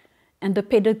Freire and the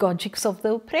pedagogics of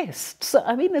the oppressed. So,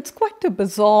 I mean, it's quite a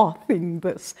bizarre thing,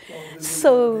 this.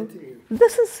 So,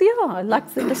 this is, yeah,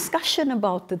 like the discussion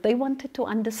about it. They wanted to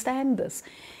understand this.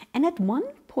 And at one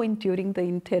point during the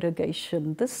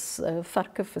interrogation, this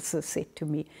FARC officer said to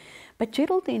me, but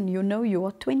Geraldine, you know, you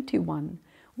are 21.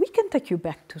 We can take you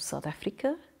back to South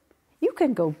Africa. You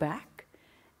can go back.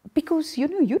 Because, you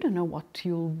know, you don't know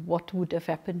what would have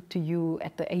happened to you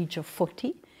at the age of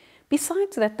 40.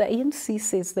 Besides that, the ANC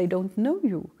says they don't know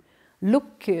you.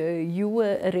 Look, you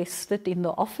were arrested in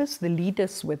the office, the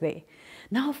leaders were there.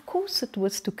 Now, of course, it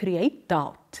was to create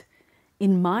doubt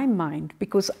in my mind,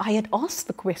 because I had asked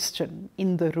the question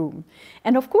in the room.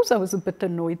 And of course, I was a bit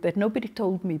annoyed that nobody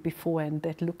told me beforehand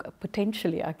that, look,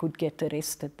 potentially I could get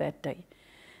arrested that day.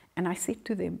 And I said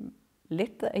to them,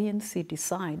 let the ANC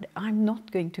decide. I'm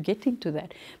not going to get into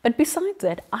that. But besides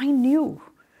that, I knew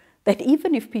that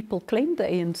even if people claimed the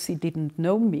ANC didn't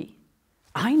know me,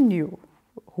 I knew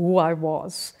who I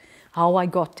was, how I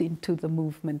got into the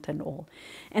movement and all.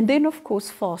 And then, of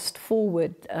course, fast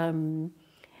forward,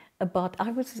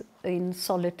 I was in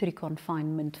solitary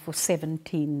confinement for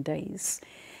 17 days.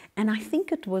 And I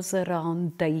think it was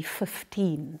around day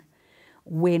 15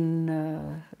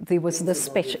 when there was the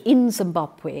special, in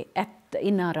Zimbabwe,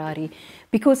 in Harare,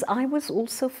 because I was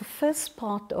also, for first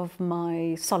part of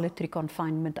my solitary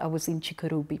confinement, I was in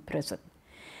Chikurubi prison.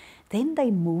 Then they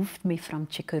moved me from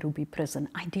Chikurubi prison.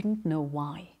 I didn't know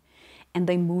why. And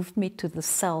they moved me to the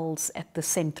cells at the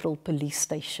Central Police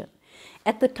Station.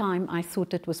 At the time, I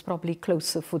thought it was probably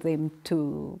closer for them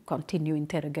to continue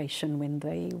interrogation when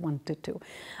they wanted to.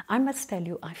 I must tell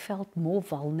you, I felt more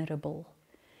vulnerable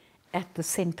at the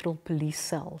Central Police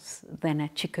cells than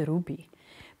at Chikurubi,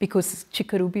 because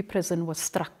Chikurubi prison was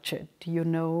structured, you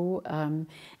know,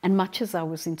 and much as I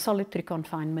was in solitary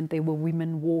confinement, there were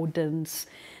women wardens.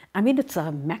 I mean, it's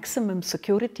a maximum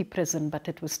security prison, but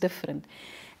it was different.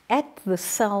 At the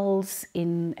cells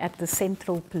at the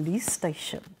Central Police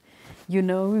Station, you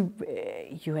know,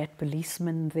 you had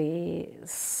policemen there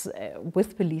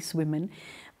with police women,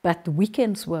 but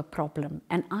weekends were a problem.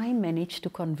 And I managed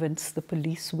to convince the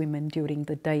police women during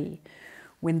the day,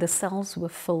 when the cells were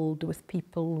filled with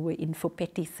people who were in for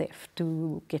petty theft,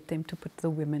 to get them to put the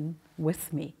women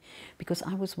with me, because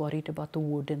I was worried about the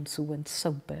wardens who went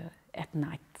sober at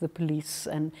night, the police,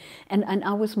 and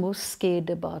I was more scared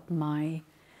about my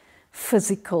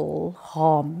physical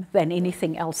harm than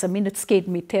anything else. I mean, it scared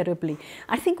me terribly.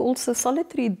 I think also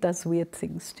solitary does weird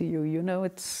things to you, you know,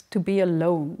 it's to be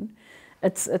alone.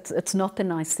 It's not a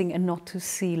nice thing, and not to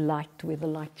see light where the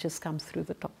light just comes through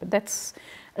the top. But that's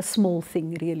a small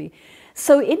thing, really.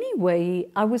 So anyway,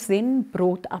 I was then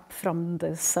brought up from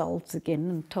the cells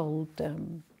again and told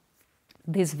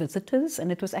there's visitors,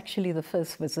 and it was actually the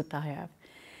first visit I have.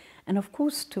 And of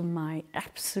course, to my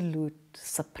absolute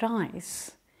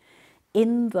surprise,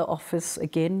 in the office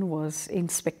again was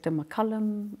Inspector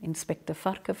McCullum, Inspector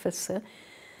FARC officer,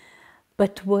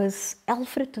 but was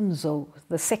Alfred Nzo,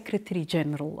 the Secretary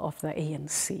General of the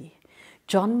ANC,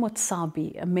 John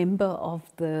Motsabi, a member of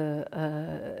the,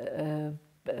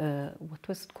 what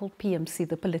was it called, PMC,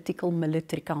 the Political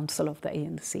Military Council of the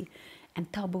ANC,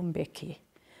 and Thabo Mbeki,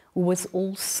 who was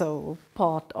also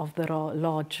part of the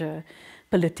larger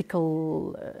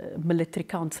political military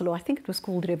council, or I think it was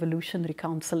called Revolutionary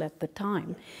Council at the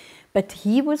time. But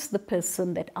he was the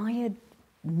person that I had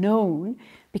known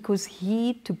because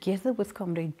he, together with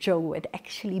Comrade Joe, had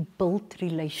actually built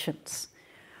relations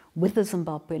with the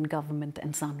Zimbabwean government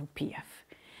and ZANU-PF.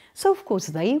 So, of course,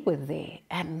 they were there.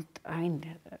 And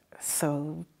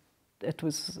so it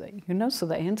was, you know, so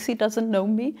the ANC doesn't know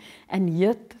me. And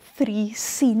yet 3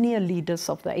 senior leaders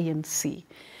of the ANC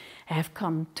have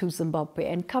come to Zimbabwe.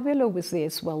 And Kabelo was there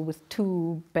as well with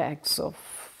 2 bags of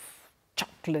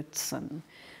chocolates and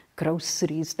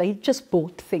groceries. They just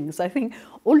bought things. I think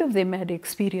all of them had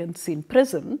experience in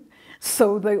prison,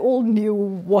 so they all knew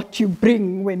what you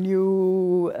bring when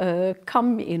you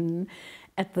come in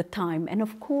at the time. And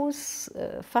of course,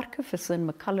 Farkas and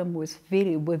McCullum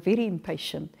were very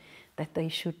impatient that they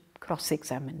should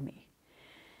cross-examine me.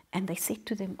 And they said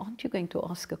to them, aren't you going to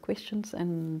ask her questions?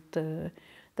 And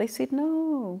they said,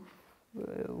 no,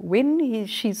 when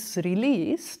she's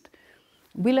released,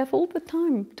 we'll have all the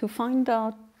time to find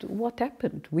out what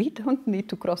happened. We don't need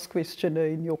to cross-question her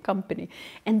in your company.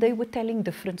 And they were telling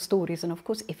different stories. And of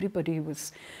course, everybody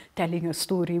was telling a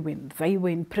story when they were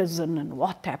in prison and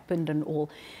what happened and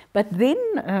all. But then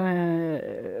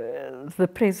the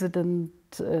president,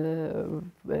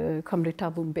 Comrade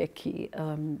Thabo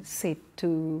Mbeki, said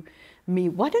to me,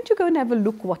 why don't you go and have a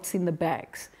look what's in the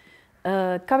bags?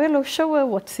 Kabelo, show her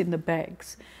what's in the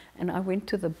bags. And I went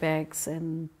to the bags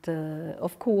and,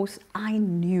 of course, I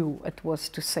knew it was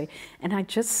to say. And I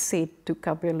just said to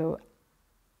Kabelo,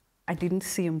 I didn't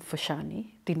see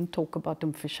Mfashani, didn't talk about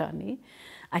Mfashani.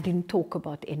 I didn't talk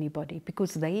about anybody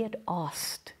because they had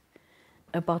asked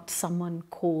about someone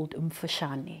called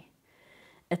Mfashani.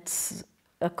 It's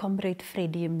a comrade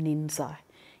Freddie Mninza.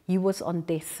 He was on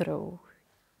death row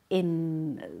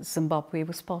in Zimbabwe. He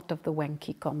was part of the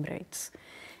Wankie comrades.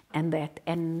 And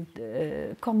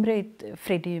Comrade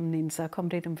Freddie Mninza,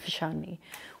 Comrade Mfashani,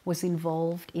 was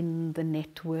involved in the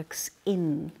networks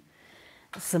in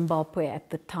Zimbabwe at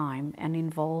the time and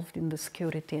involved in the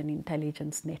security and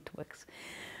intelligence networks.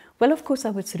 Well, of course,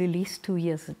 I was released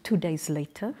 2 days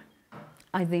later.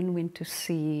 I then went to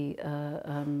see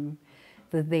the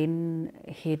then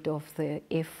head of the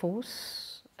Air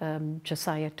Force,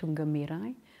 Josiah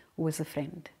Tungamirai, who was a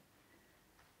friend.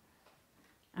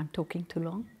 I'm talking too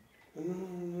long?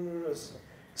 No.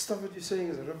 Stuff what you're saying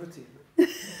is riveting.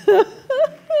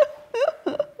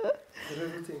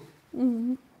 Riveting.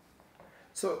 Mm-hmm.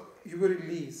 So you were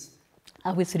released?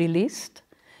 I was released.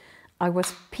 I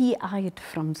was PI'd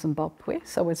from Zimbabwe,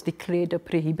 so I was declared a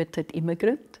prohibited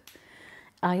immigrant.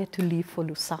 I had to leave for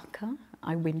Lusaka.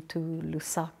 I went to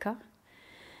Lusaka,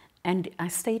 and I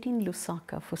stayed in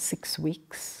Lusaka for 6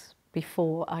 weeks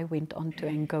before I went on to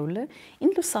Angola. In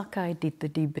Lusaka, I did the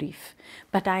debrief,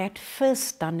 but I had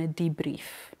first done a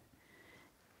debrief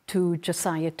to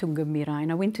Josiah Tungamirai,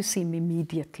 and I went to see him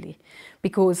immediately,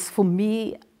 because for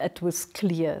me, it was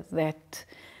clear that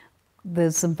the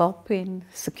Zimbabwean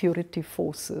security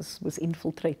forces was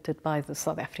infiltrated by the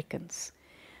South Africans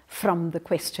from the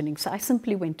questioning. So I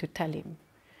simply went to tell him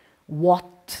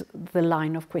what the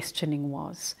line of questioning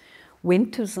was.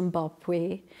 Went to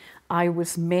Zimbabwe. I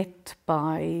was met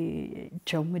by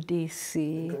Joe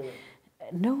Modisi.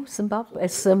 No, Zimbabwe,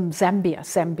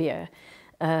 Zambia.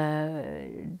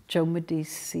 Joe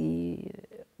Modisi,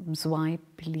 Mzwai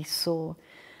Piliso,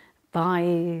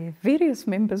 by various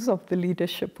members of the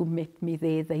leadership who met me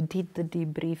there. They did the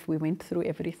debrief. We went through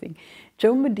everything.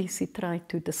 Joe Modisi tried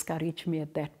to discourage me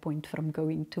at that point from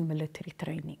going to military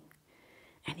training.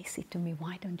 And he said to me,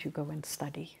 why don't you go and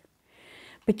study?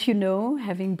 But you know,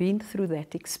 having been through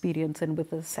that experience and with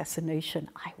the assassination,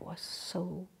 I was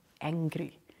so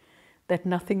angry that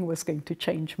nothing was going to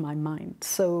change my mind.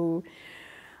 So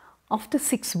after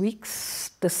 6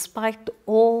 weeks, despite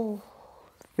all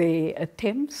their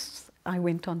attempts, I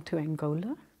went on to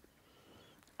Angola.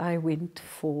 I went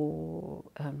for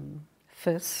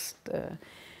first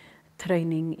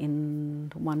training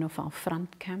in one of our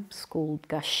front camps called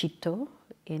Gashito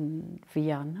in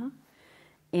Viana,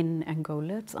 in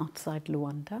Angola. It's outside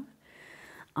Luanda.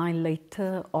 I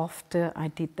later, after I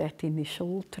did that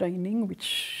initial training,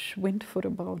 which went for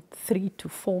about 3 to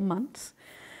 4 months,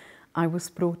 I was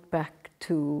brought back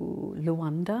to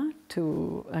Luanda,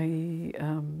 to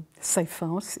a safe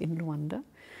house in Luanda.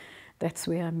 That's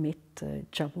where I met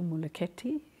Geraldine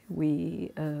Moleketi.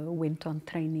 We went on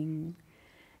training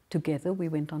together. We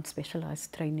went on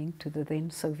specialized training to the then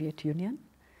Soviet Union.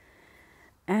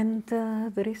 And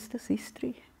the rest is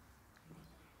history.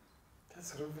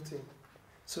 That's riveting.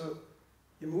 So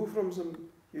you move from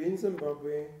you're in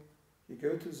Zimbabwe, you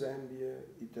go to Zambia,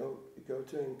 you go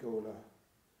to Angola.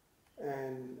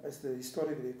 And as the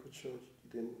historic record shows, you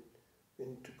then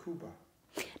went to Cuba.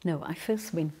 No, I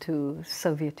first went to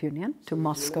Soviet Union, to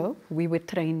Moscow. We were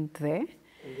trained there.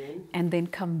 And then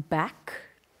come back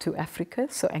to Africa,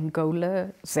 so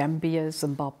Angola, Zambia,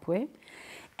 Zimbabwe.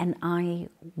 And I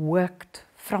worked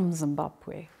from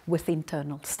Zimbabwe with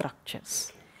internal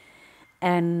structures.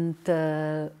 And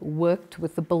worked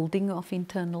with the building of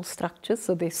internal structures.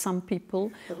 So there's some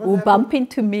people who bump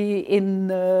into me in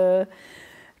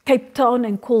Cape Town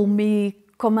and call me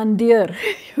commandeer,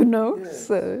 you know. Yes.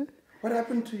 So what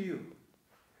happened to you?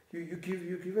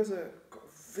 You give us a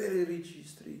very rich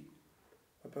history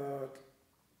about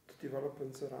the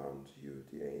developments around you,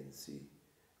 the ANC,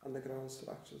 underground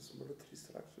structures, military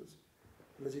structures,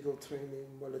 political training,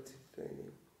 military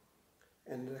training,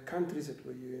 and the countries that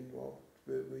were you involved,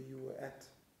 where you were at.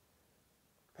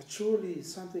 But surely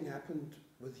something happened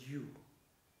with you.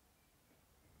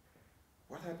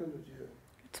 What happened with you?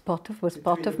 It was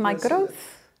part of my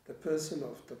growth. The person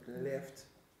that left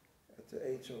at the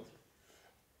age of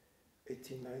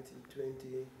 18, 19,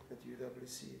 20 at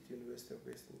UWC, at University of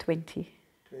Western. 20.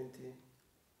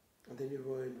 And then you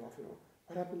were involved.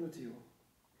 What happened with you?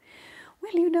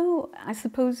 Well, you know, I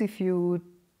suppose if you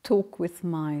talk with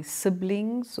my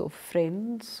siblings or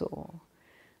friends or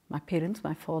my parents,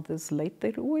 my father's late,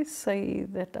 they'd always say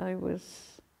that I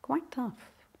was quite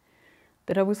tough,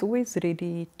 that I was always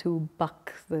ready to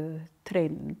buck the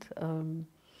trend.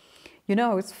 You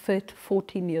know, I was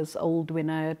 14 years old when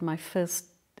I had my first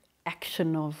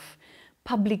action of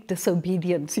public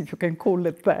disobedience, if you can call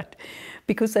it that,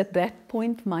 because at that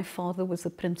point my father was a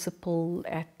principal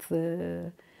at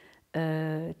the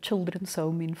children's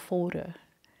home in Fora,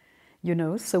 you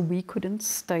know, so we couldn't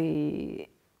stay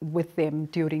with them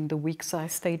during the week, so I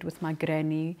stayed with my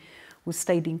granny, who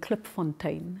stayed in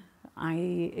Klipfontein.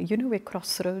 You know where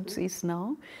Crossroads is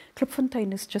now?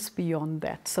 Klipfontein is just beyond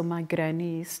that. So my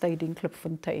granny stayed in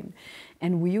Klipfontein.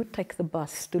 And we would take the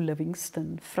bus to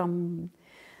Livingston from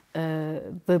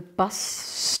the bus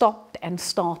stopped and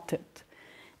started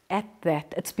at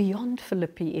that. It's beyond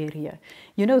Philippi area.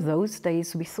 You know, those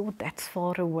days we thought that's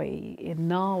far away. And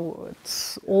now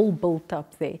it's all built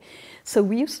up there. So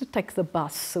we used to take the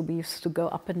bus. So we used to go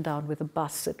up and down with the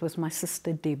bus. It was my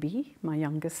sister Debbie, my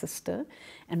younger sister,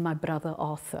 and my brother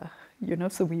Arthur. You know,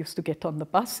 so we used to get on the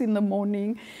bus in the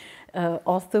morning.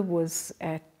 Arthur was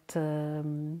at, is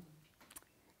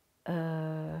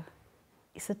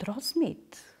it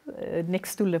Rosmead?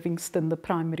 Next to Livingston, the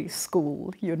primary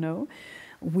school, you know.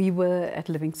 We were at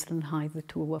Livingston High, the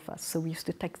two of us, so we used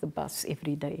to take the bus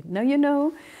every day. Now, you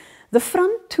know, the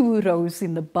front 2 rows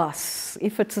in the bus,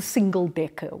 if it's a single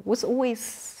decker, was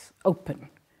always open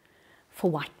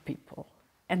for white people.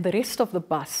 And the rest of the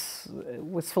bus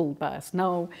was filled by us.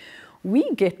 Now,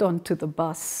 we get onto the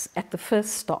bus at the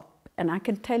first stop, and I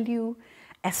can tell you,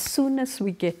 as soon as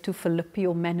we get to Philippi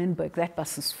or Manenberg, that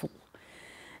bus is full.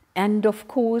 And of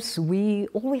course, we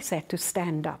always had to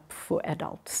stand up for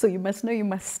adults. So you must know you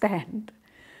must stand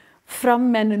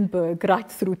from Manenberg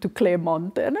right through to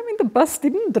Claremont. And I mean, the bus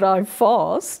didn't drive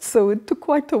fast, so it took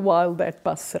quite a while, that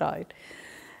bus ride.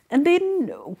 And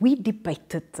then we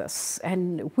debated this,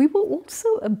 and we were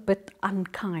also a bit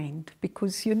unkind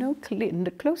because, you know,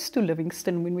 close to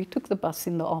Livingston, when we took the bus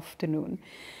in the afternoon,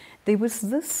 there was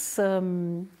this...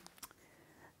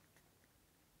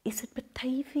 is it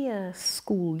Batavia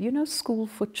School? You know, school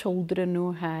for children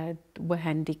who were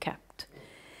handicapped.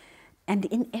 And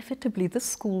inevitably, this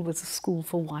school was a school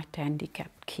for white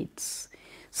handicapped kids.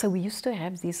 So we used to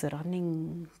have these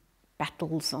running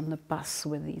battles on the bus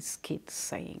with these kids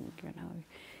saying, you know,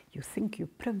 you think you're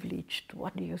privileged,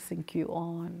 what do you think you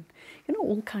are? And, you know,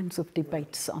 all kinds of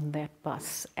debates on that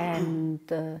bus. And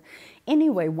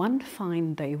anyway, one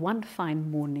fine day, one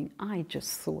fine morning, I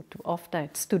just thought, after I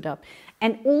had stood up,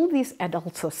 and all these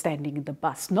adults are standing in the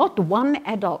bus, not one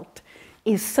adult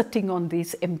is sitting on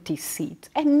these empty seats,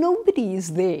 and nobody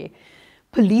is there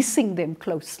policing them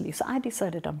closely. So I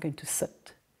decided I'm going to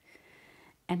sit.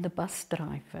 And the bus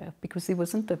driver, because there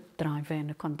wasn't a driver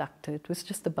and a conductor, it was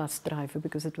just the bus driver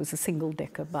because it was a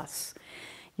single-decker bus.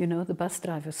 You know, the bus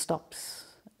driver stops.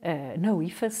 No, he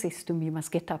first says to me, you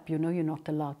must get up, you know you're not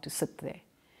allowed to sit there.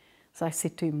 So I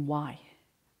said to him, why?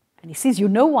 And he says, you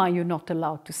know why you're not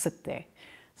allowed to sit there?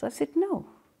 So I said, no,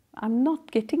 I'm not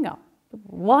getting up.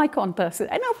 Why can't I sit?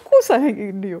 And of course I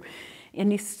knew.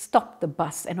 And he stopped the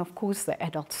bus, and of course the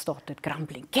adults started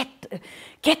grumbling,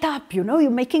 get up, you know,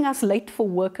 you're making us late for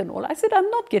work and all. I said, I'm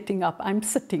not getting up, I'm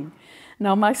sitting.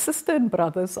 Now my sister and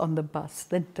brother's on the bus.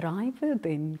 The driver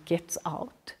then gets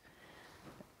out,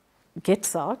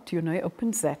 you know, he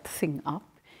opens that thing up,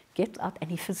 get out, and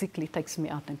he physically takes me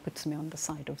out and puts me on the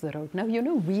side of the road. Now, you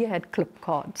know, we had clip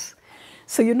cards.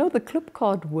 So, you know, the clip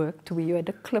card worked where you had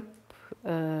a clip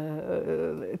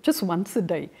just once a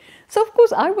day. So, of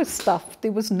course, I was stuffed.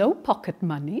 There was no pocket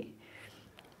money.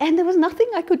 And there was nothing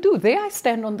I could do. There I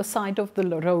stand on the side of the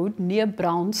road near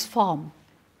Brown's farm.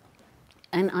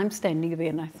 And I'm standing there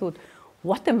and I thought,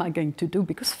 what am I going to do?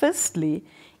 Because firstly,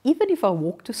 even if I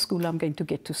walk to school, I'm going to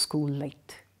get to school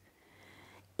late.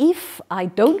 If I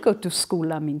don't go to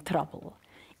school, I'm in trouble.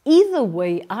 Either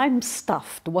way, I'm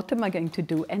stuffed. What am I going to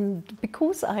do? And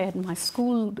because I had my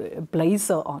school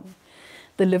blazer on,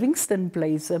 the Livingston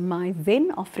blazer, my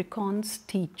then Afrikaans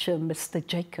teacher, Mr.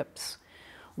 Jacobs,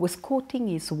 was courting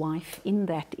his wife in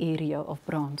that area of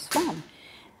Brown's farm.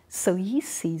 So he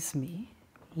sees me,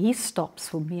 he stops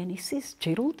for me and he says,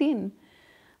 Geraldine,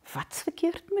 wat's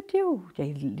verkeerd met jou?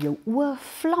 Jou oë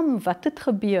vlam, wat het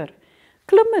gebeur?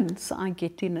 Klim in. So I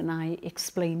get in and I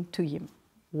explain to him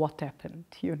what happened,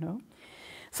 you know.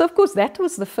 So of course that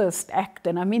was the first act,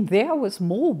 and I mean there I was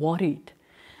more worried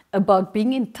about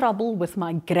being in trouble with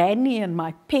my granny and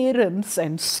my parents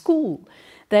and school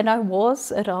than I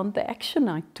was around the action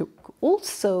I took.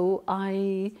 Also,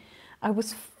 I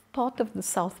was part of the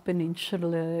South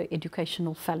Peninsula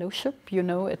Educational Fellowship. You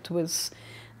know, it was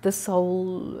this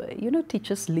whole, you know,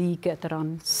 Teachers League at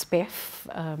around SPEF.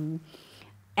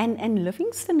 And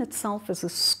Livingston itself as a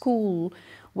school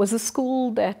was a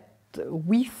school that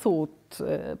we thought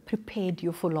prepared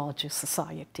you for larger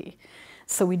society.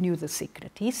 So we knew the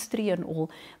secret history and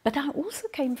all. But I also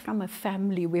came from a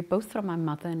family where both from my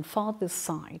mother and father's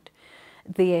side,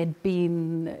 there had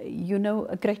been, you know,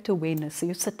 a great awareness. So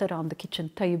you sit around the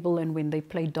kitchen table and when they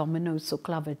play dominoes or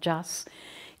clave jazz,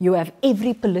 you have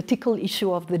every political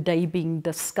issue of the day being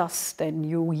discussed and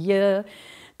you hear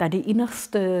dat die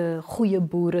enigste goeie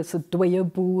boer is 'n dooie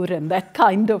boer and that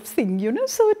kind of thing, you know,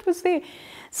 so it was there.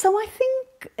 So I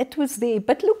think it was there.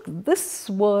 But look, this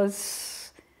was...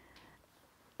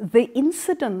 The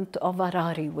incident of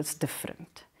Harare was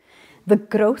different. The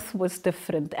growth was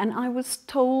different. And I was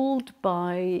told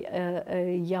by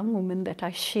a young woman that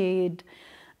I shared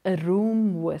a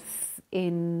room with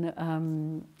in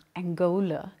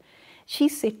Angola. She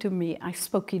said to me, I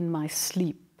spoke in my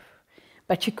sleep,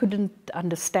 but she couldn't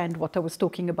understand what I was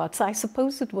talking about. So I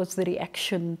suppose it was the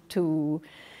reaction to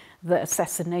the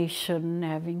assassination,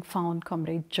 having found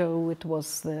Comrade Joe. It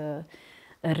was the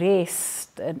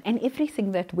arrest and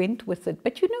everything that went with it.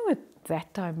 But you know, at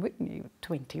that time, when you're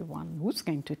 21, who's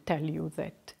going to tell you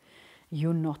that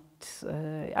you're not,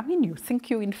 I mean, you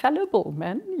think you're infallible,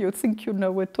 man. You think you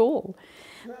know it all.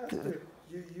 No,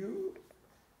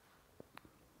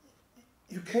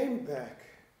 you came back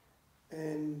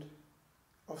and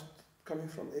after coming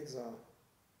from exile,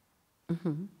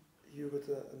 you with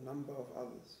a number of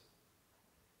others.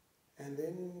 And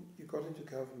then you got into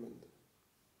government.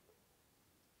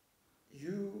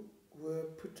 You were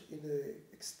put in an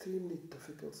extremely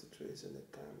difficult situation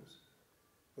at times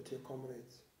with your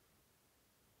comrades.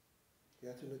 You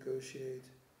had to negotiate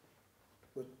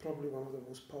with probably one of the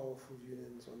most powerful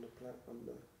unions on the planet.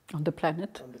 On the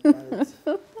planet. The Congress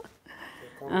of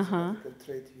African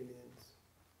Trade Unions.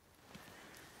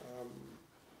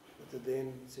 With the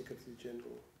then Secretary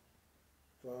General,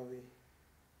 Vavi.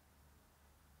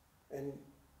 And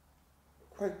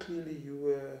quite clearly you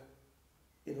were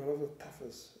in one of the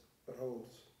toughest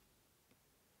roles.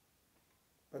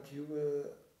 But you were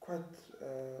quite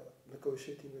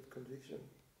negotiating with conviction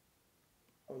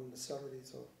on the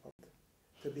salaries of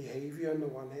the behavior on the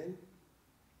one hand,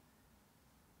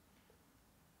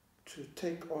 to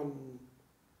take on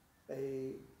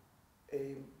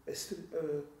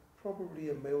probably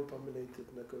a male-dominated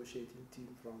negotiating team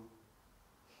from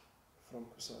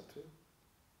COSATU.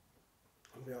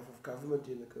 On behalf of government,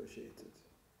 you negotiated.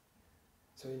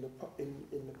 So in the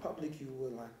public, you were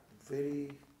like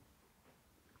very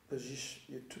position.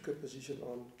 You took a position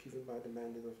on given by the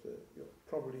mandate of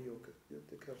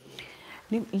the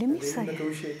government. Let me say.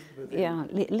 Negotiated with yeah.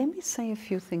 Let me say a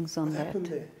few things on what that. happened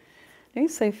there? Let me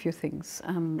say a few things.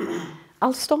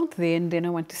 I'll start there, and then I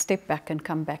want to step back and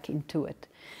come back into it.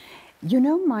 You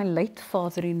know, my late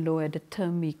father-in-law had a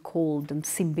term he called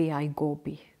Nsimbi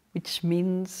Aigobi, which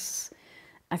means,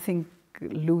 I think,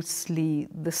 loosely,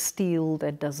 the steel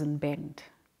that doesn't bend.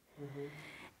 Mm-hmm.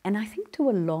 And I think to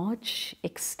a large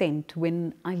extent,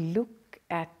 when I look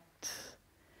at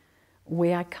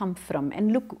where I come from,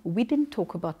 and look, we didn't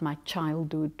talk about my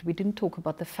childhood, we didn't talk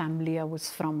about the family I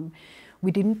was from, we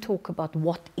didn't talk about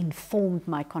what informed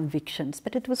my convictions,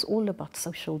 but it was all about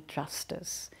social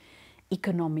justice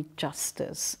economic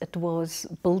justice. It was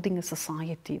building a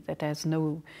society that has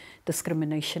no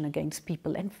discrimination against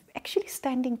people, and actually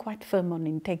standing quite firm on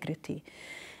integrity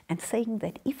and saying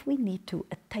that if we need to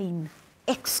attain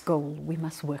X goal, we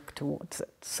must work towards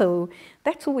it. So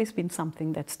that's always been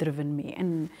something that's driven me.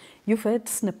 And you've heard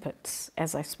snippets,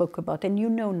 as I spoke about, and you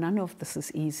know none of this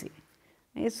is easy.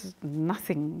 There's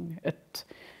nothing.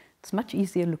 It's much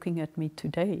easier looking at me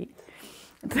today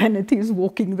than it is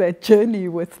walking that journey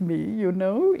with me, you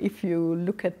know, if you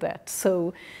look at that.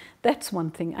 So that's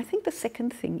one thing. I think the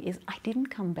second thing is I didn't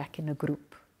come back in a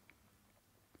group.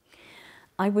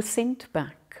 I was sent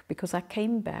back because I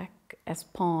came back as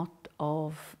part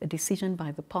of a decision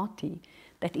by the party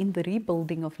that in the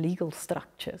rebuilding of legal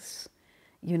structures,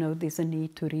 you know, there's a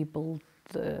need to rebuild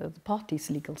the party's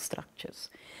legal structures.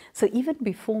 So even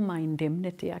before my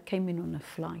indemnity, I came in on a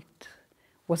flight.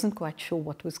 Wasn't quite sure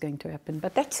what was going to happen,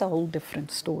 but that's a whole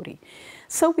different story.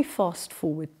 So we fast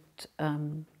forward.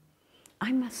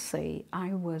 I must say,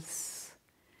 I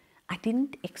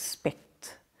didn't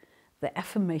expect the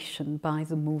affirmation by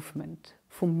the movement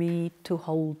for me to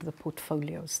hold the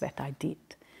portfolios that I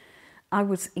did. I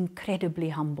was incredibly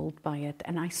humbled by it,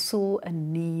 and I saw a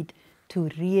need to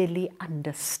really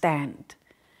understand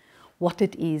what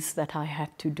it is that I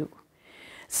had to do.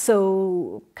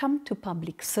 So come to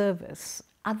public service,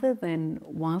 other than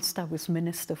whilst I was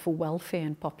Minister for Welfare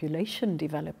and Population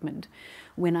Development,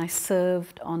 when I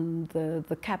served on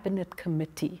the Cabinet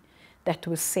Committee that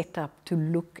was set up to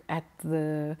look at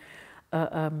the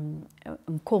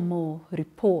Nkomo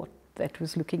report that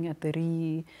was looking at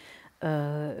the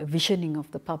visioning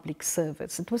of the public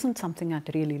service. It wasn't something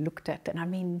I'd really looked at. And I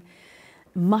mean,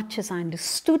 much as I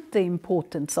understood the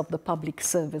importance of the public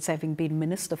service, having been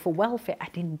Minister for Welfare, I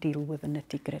didn't deal with the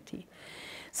nitty-gritty.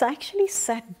 So I actually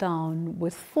sat down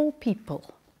with 4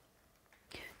 people,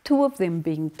 2 of them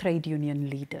being trade union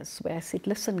leaders, where I said,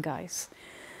 listen guys,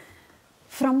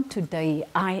 from today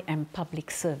I am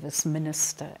public service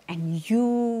minister, and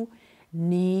you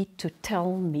need to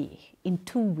tell me in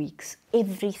 2 weeks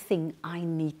everything I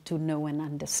need to know and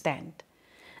understand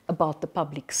about the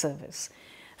public service.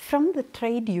 From the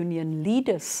trade union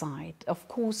leaders' side, of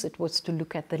course, it was to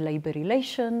look at the labor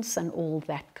relations and all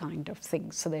that kind of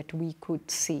thing so that we could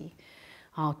see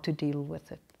how to deal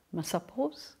with it. Must I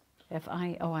pause?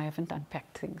 I haven't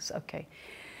unpacked things. Okay.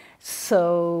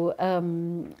 So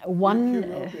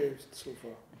so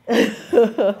far.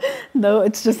 No,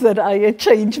 it's just that I had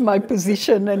changed my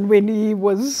position and when he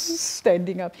was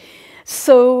standing up.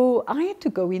 So I had to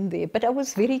go in there, but I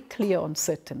was very clear on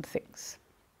certain things.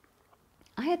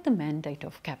 I had the mandate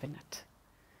of cabinet.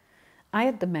 I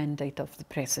had the mandate of the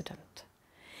president.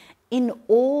 In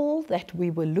all that we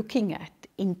were looking at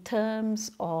in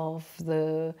terms of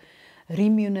the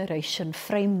remuneration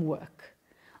framework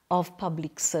of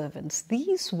public servants,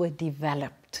 these were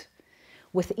developed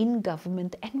within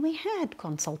government, and we had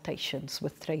consultations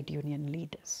with trade union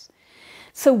leaders.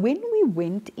 So when we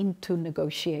went into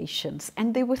negotiations,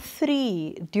 and there were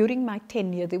 3, during my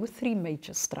tenure, there were 3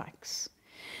 major strikes.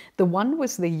 The one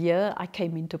was the year I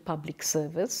came into public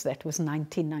service, that was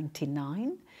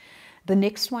 1999. The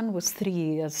next one was 3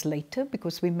 years later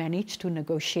because we managed to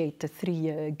negotiate a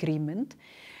 3-year agreement.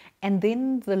 And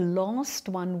then the last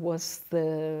one was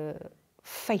the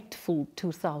fateful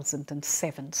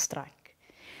 2007 strike.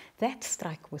 That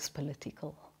strike was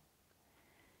political.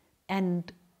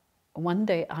 And one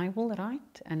day I will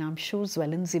write, and I'm sure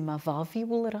Zwelinzima Vavi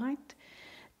will write,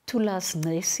 Tulas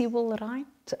Nesi will write,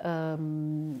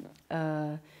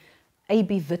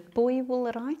 A.B. Witboy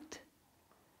will write,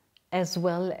 as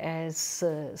well as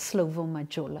Slovo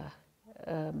Majola.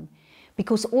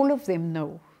 Because all of them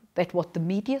know that what the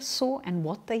media saw and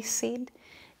what they said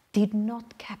did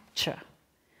not capture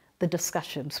the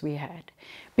discussions we had.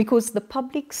 Because the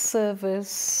public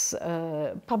service,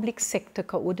 public sector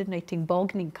coordinating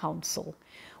bargaining council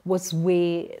was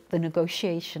where the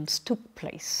negotiations took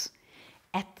place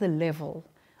at the level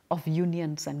of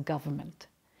unions and government.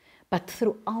 But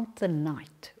throughout the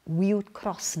night, we would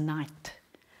cross night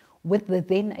with the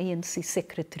then ANC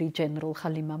Secretary General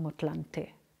Kgalema Motlanthe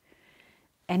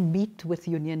and meet with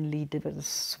union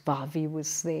leaders. Vavi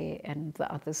was there and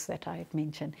the others that I had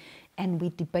mentioned. And we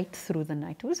debate through the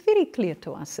night. It was very clear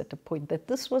to us at a point that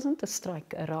this wasn't a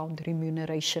strike around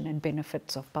remuneration and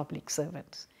benefits of public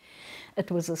servants.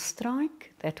 It was a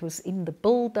strike that was in the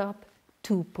build-up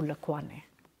to Polokwane.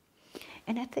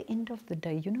 And at the end of the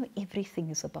day, you know, everything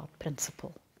is about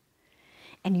principle.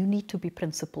 And you need to be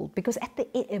principled because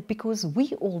because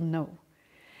we all know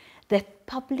that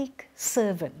public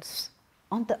servants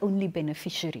aren't the only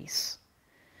beneficiaries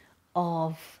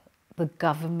of the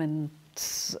government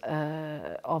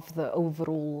of the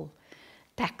overall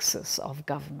taxes of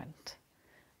government.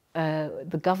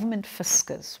 The government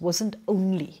fiscus wasn't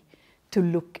only to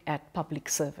look at public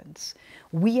servants.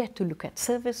 We had to look at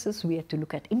services, we had to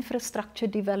look at infrastructure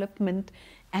development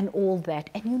and all that,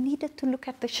 and you needed to look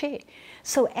at the share.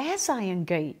 So as I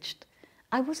engaged,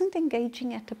 I wasn't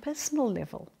engaging at a personal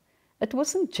level. It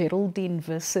wasn't Geraldine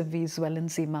vis-a-vis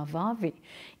Zwelenzima Vavi,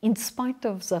 in spite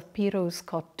of Zapiro's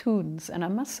cartoons, and I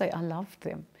must say I loved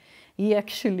them. He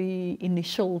actually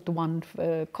initialed one,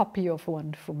 copy of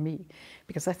one for me,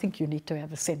 because I think you need to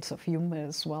have a sense of humor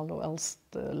as well, or else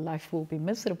life will be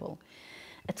miserable.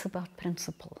 It's about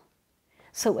principle.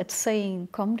 So it's saying,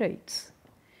 comrades,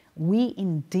 we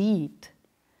indeed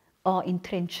are in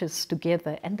trenches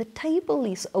together, and the table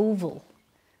is oval.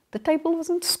 The table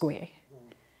wasn't square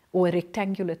or a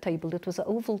rectangular table, it was an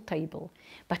oval table.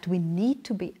 But we need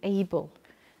to be able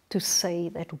to say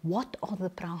that what are the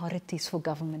priorities for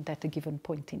government at a given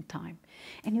point in time.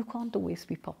 And you can't always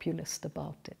be populist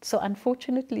about it. So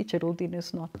unfortunately, Geraldine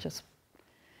is not just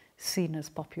seen as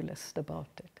populist about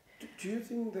it. Do you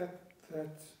think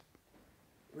that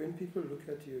when people look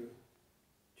at you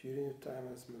during your time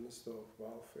as Minister of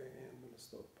Welfare and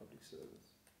Minister of Public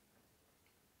Service,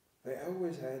 they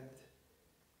always had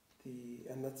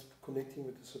and that's connecting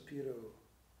with the Sapiro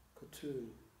cartoon,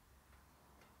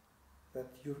 that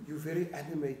you're very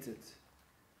animated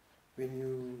when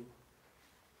you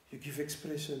give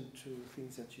expression to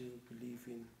things that you believe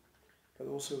in, but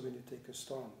also when you take a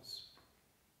stance.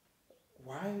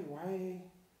 Why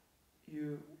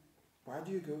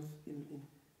do you go in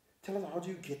tell us, how do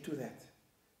you get to that,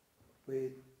 where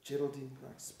Geraldine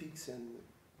speaks and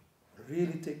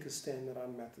really take a stand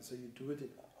around matters? So you do it in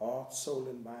heart, soul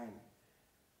and mind.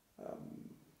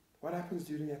 What happens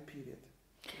during that period?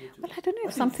 Well, I don't know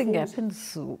if something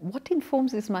happens. What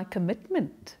informs is my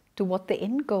commitment to what the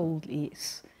end goal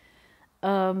is.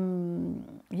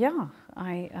 Yeah,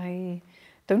 I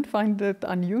don't find it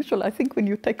unusual. I think when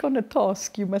you take on a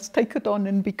task, you must take it on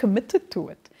and be committed to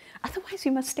it. Otherwise,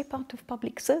 you must step out of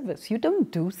public service. You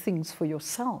don't do things for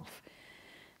yourself.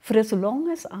 For as long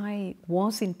as I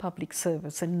was in public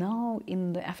service and now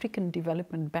in the African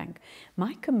Development Bank,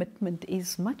 my commitment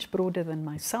is much broader than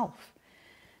myself.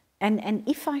 And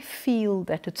if I feel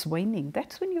that it's waning,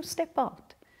 that's when you step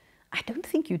out. I don't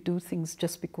think you do things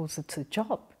just because it's a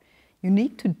job. You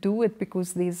need to do it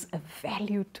because there's a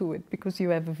value to it, because you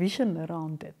have a vision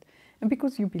around it, and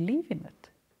because you believe in it.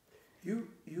 You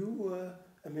were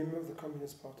a member of the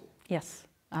Communist Party? Yes,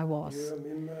 I was. You're a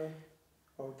member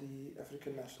of the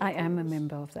African National Congress? I am a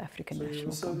member of the African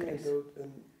National Congress. So you were serving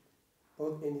in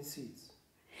both NECs?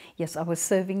 Yes, I was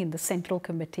serving in the Central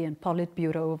Committee and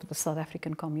Politburo of the South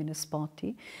African Communist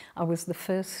Party. I was the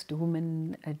first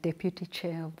woman deputy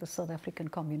chair of the South African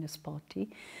Communist Party.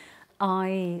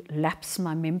 I lapsed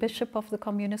my membership of the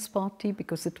Communist Party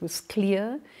because it was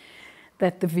clear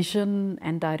that the vision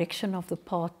and direction of the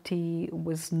party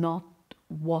was not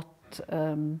what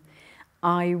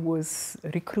I was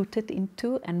recruited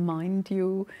into. And mind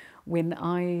you, when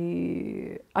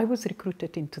I was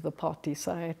recruited into the party,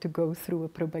 so I had to go through a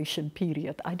probation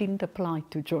period. I didn't apply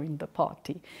to join the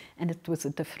party, and it was a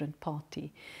different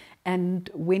party. And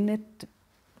when it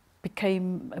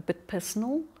became a bit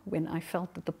personal, when I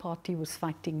felt that the party was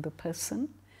fighting the person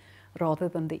rather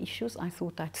than the issues, I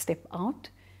thought I'd step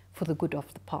out for the good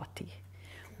of the party.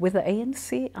 With the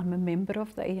ANC, I'm a member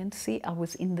of the ANC. I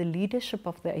was in the leadership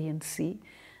of the ANC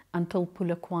until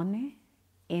Polokwane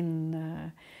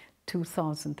in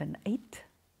 2008.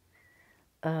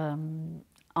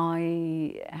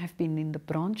 I have been in the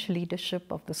branch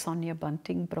leadership of the Sonia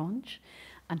Bunting branch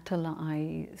until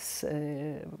I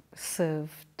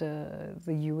served the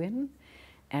UN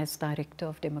as Director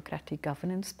of Democratic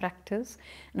Governance Practice.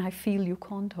 And I feel you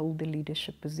can't hold the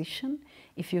leadership position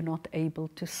if you're not able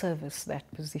to service that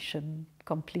position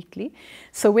completely.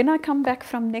 So when I come back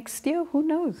from next year, who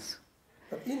knows?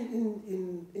 But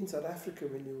in South Africa,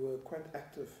 when you were quite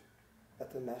active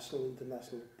at the national,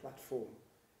 international platform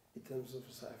in terms of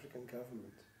the South African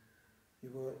government, you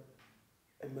were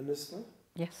a minister?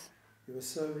 Yes. You were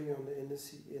serving on the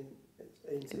NEC?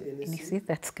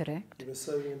 That's correct. You were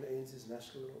serving in the ANC's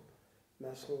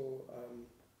National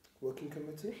Working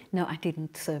Committee? No, I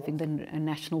didn't serve in the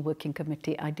National Working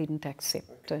Committee. I didn't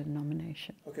accept a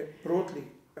nomination. Okay, broadly,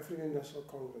 African National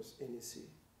Congress, NEC,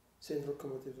 Central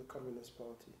Committee of the Communist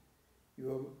Party.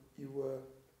 You were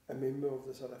a member of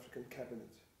the South African Cabinet.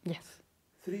 Yes.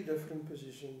 3 different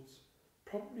positions,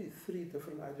 probably 3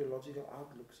 different ideological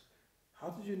outlooks. How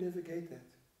did you navigate that?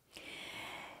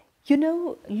 You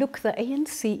know, look, the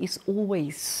ANC is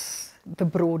always the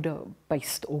broader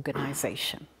based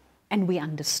organization. And we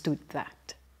understood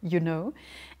that, you know.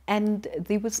 And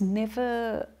there was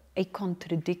never a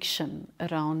contradiction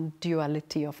around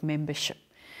duality of membership.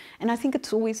 And I think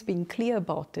it's always been clear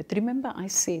about it. Remember, I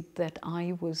said that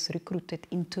I was recruited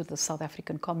into the South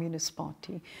African Communist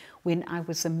Party when I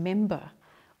was a member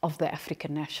of the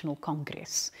African National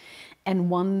Congress. And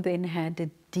one then had a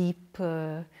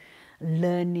deeper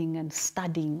learning and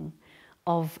studying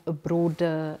of a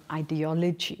broader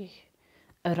ideology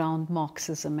around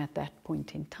Marxism at that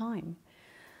point in time.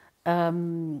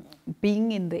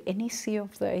 Being in the NEC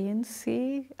of the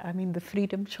ANC, I mean, the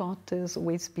Freedom Charter has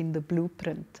always been the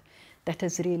blueprint that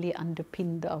has really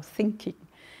underpinned our thinking.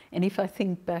 And if I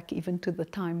think back even to the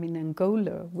time in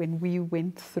Angola, when we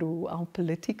went through our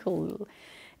political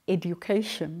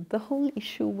education, the whole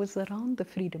issue was around the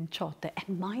Freedom Charter.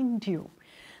 And mind you,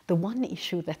 the one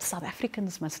issue that South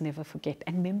Africans must never forget,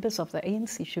 and members of the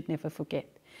ANC should never forget,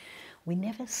 we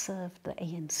never served the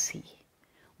ANC.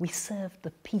 We served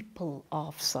the people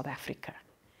of South Africa.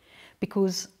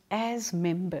 Because as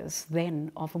members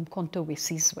then of Umkhonto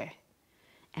weSizwe,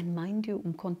 and mind you,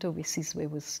 Umkhonto weSizwe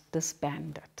was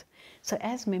disbanded. So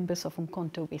as members of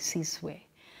Umkhonto weSizwe,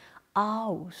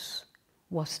 ours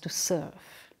was to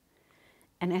serve.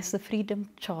 And as the Freedom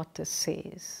Charter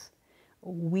says,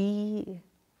 we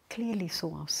clearly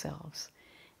saw ourselves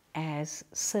as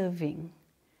serving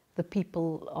the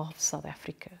people of South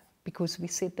Africa, because we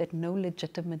said that no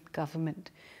legitimate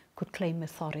government could claim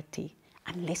authority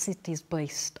unless it is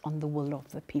based on the will of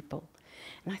the people.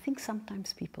 And I think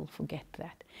sometimes people forget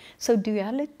that. So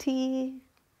duality,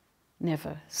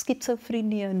 never.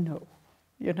 Schizophrenia, no.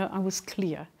 You know, I was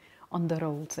clear on the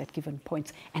roles at given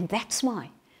points. And that's why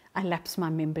I lapsed my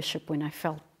membership when I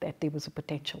felt that there was a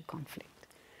potential conflict.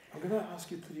 I'm going to ask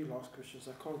you 3 last questions.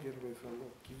 I can't get away from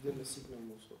it. Give them a signal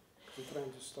also. They're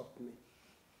trying to stop me.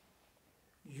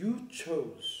 You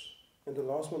chose, and the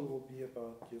last one will be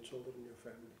about your children and your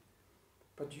family,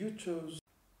 but you chose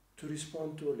to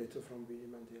respond to a letter from Winnie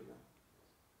Mandela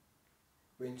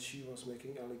when she was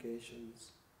making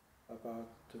allegations about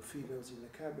the females in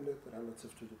the cabinet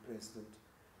relative to the president,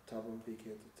 Thabo Mbeki,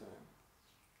 at the time.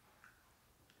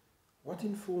 What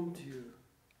informed you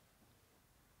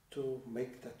to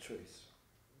make that choice?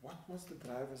 What was the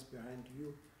drivers behind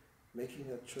you making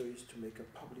that choice to make a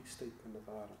public statement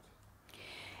about it?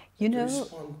 You know, to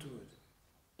respond to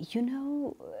it? You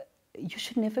know, you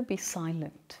should never be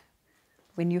silent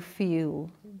when you feel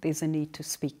there's a need to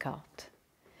speak out.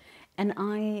 And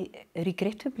I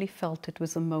regrettably felt it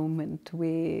was a moment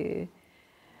where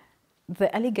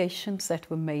the allegations that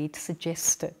were made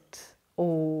suggested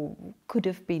or could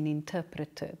have been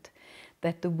interpreted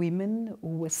that the women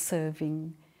who were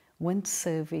serving weren't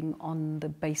serving on the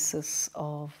basis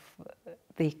of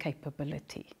their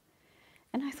capability.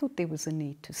 And I thought there was a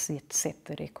need to set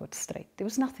the record straight. There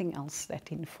was nothing else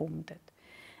that informed it.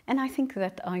 And I think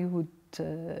that I would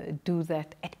do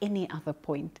that at any other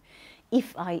point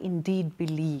if I indeed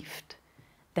believed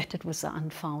that it was an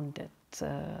unfounded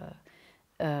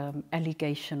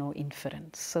allegation or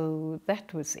inference. So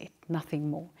that was it, nothing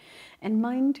more. And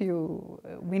mind you,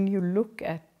 when you look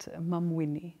at Mum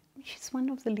Winnie, she's one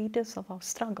of the leaders of our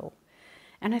struggle.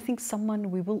 And I think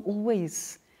someone we will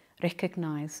always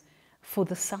recognize for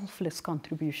the selfless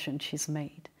contribution she's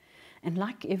made. And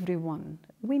like everyone,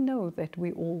 we know that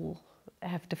we all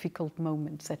have difficult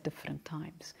moments at different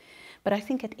times. But I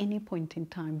think at any point in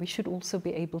time, we should also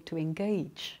be able to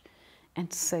engage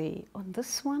and say, on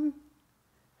this one,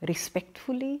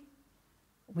 respectfully,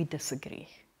 we disagree,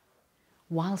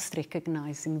 whilst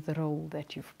recognizing the role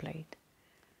that you've played.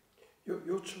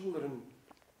 Your children,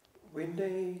 when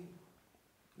they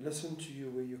listen to you,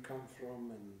 where you come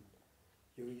from and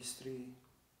your history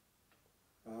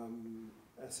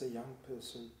as a young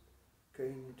person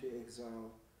going into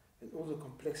exile and all the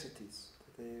complexities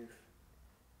that they've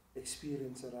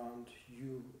experienced around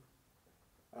you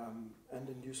and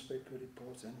the newspaper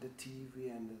reports and the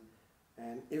TV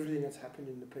and everything that's happened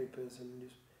in the papers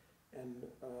and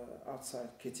outside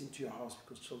gets into your house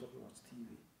because children watch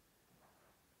TV.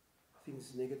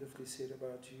 Things negatively said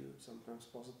about you, sometimes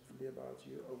positively about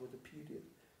you over the period.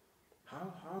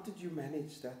 How did you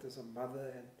manage that as a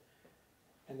mother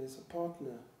and as a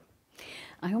partner?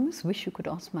 I almost wish you could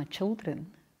ask my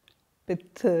children,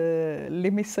 but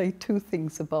let me say 2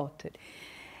 things about it.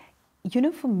 You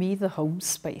know, for me, the home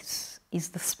space is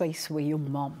the space where you're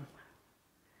mom.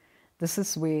 This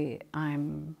is where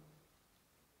I'm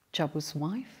Jabu's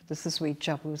wife. This is where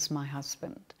Jabu's my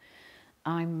husband.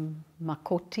 I'm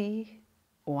Makoti,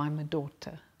 or I'm a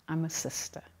daughter. I'm a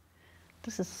sister.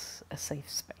 This is a safe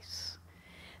space.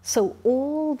 So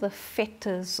all the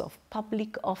fetters of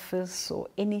public office or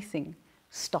anything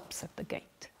stops at the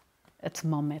gate. It's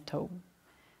mom at home.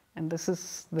 And this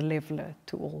is the leveler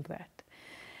to all that.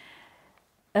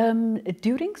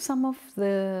 During some of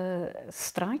the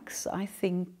strikes, I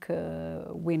think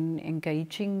when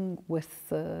engaging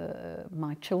with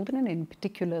my children, in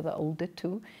particular the older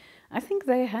two, I think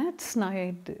they had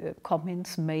snide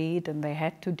comments made and they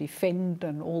had to defend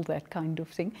and all that kind of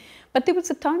thing. But there was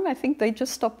a time I think they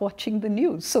just stopped watching the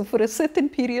news. So for a certain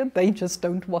period, they just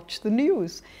don't watch the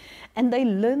news. And they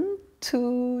learn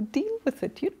to deal with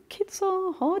it. You know, kids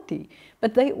are hardy.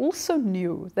 But they also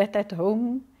knew that at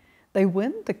home, they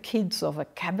weren't the kids of a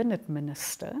cabinet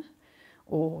minister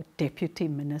or deputy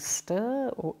minister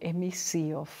or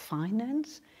MEC of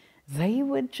finance. They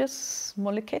were just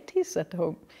Moleketis at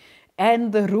home.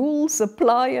 And the rules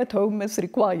apply at home as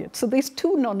required. So there's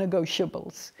two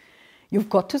non-negotiables. You've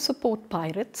got to support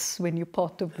pirates when you're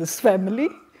part of this family.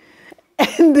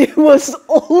 And there was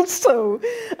also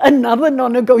another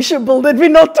non-negotiable that we're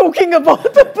not talking about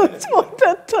at this point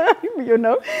in time, you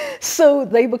know. So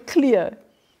they were clear.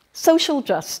 Social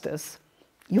justice,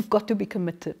 you've got to be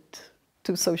committed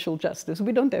to social justice.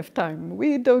 We don't have time.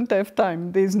 We don't have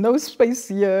time. There's no space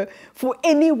here for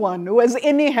anyone who has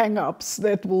any hang-ups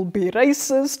that will be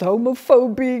racist,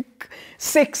 homophobic,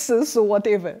 sexist, or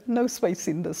whatever. No space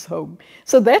in this home.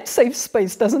 So that safe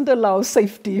space doesn't allow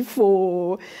safety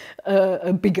for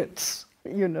bigots,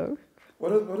 you know.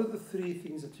 What are the three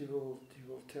things that you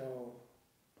will tell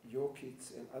your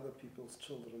kids and other people's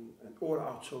children, or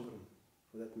our children,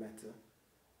 for that matter,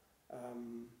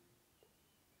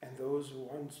 and those who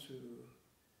want to,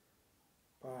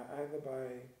 either by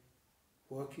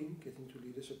working, getting to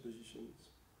leadership positions,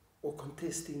 or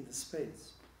contesting the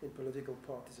space in political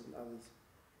parties and others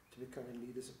to become in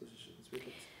leadership positions?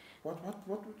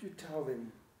 What would you tell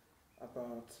them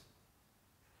about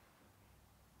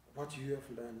what you have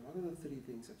learned? What are the three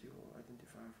things that you will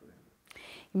identify for them?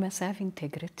 You must have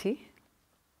integrity.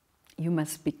 You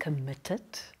must be committed.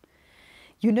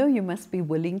 You know, you must be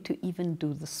willing to even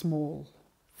do the small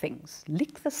things.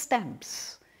 Lick the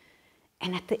stamps.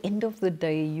 And at the end of the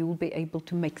day, you'll be able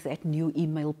to make that new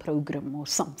email program or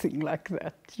something like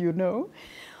that, you know.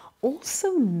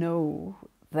 Also know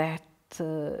that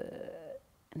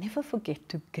never forget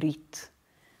to greet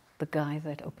the guy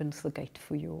that opens the gate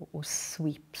for you or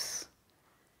sweeps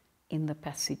in the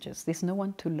passages. There's no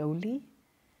one too lowly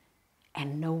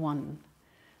and no one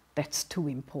that's too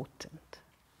important.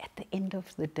 At the end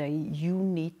of the day, you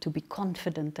need to be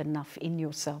confident enough in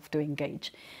yourself to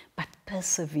engage. But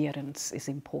perseverance is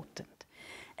important.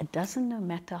 It doesn't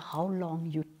matter how long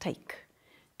you take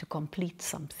to complete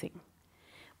something,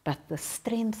 but the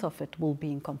strength of it will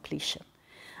be in completion.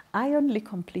 I only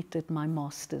completed my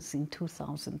master's in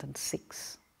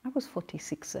 2006. I was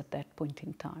 46 at that point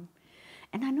in time.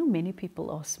 And I know many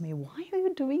people ask me, why are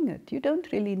you doing it? You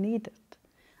don't really need it.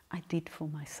 I did for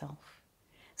myself.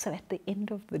 So at the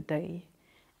end of the day,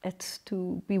 it's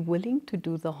to be willing to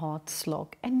do the hard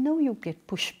slog and know you'll get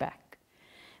pushback.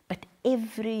 But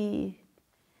every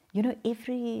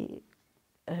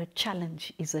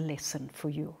challenge is a lesson for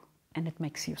you and it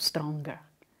makes you stronger.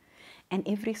 And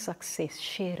every success,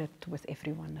 share it with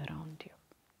everyone around you.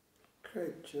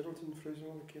 Great. Geraldine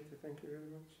Fraser-Moleketi, thank you very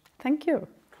much. Thank you.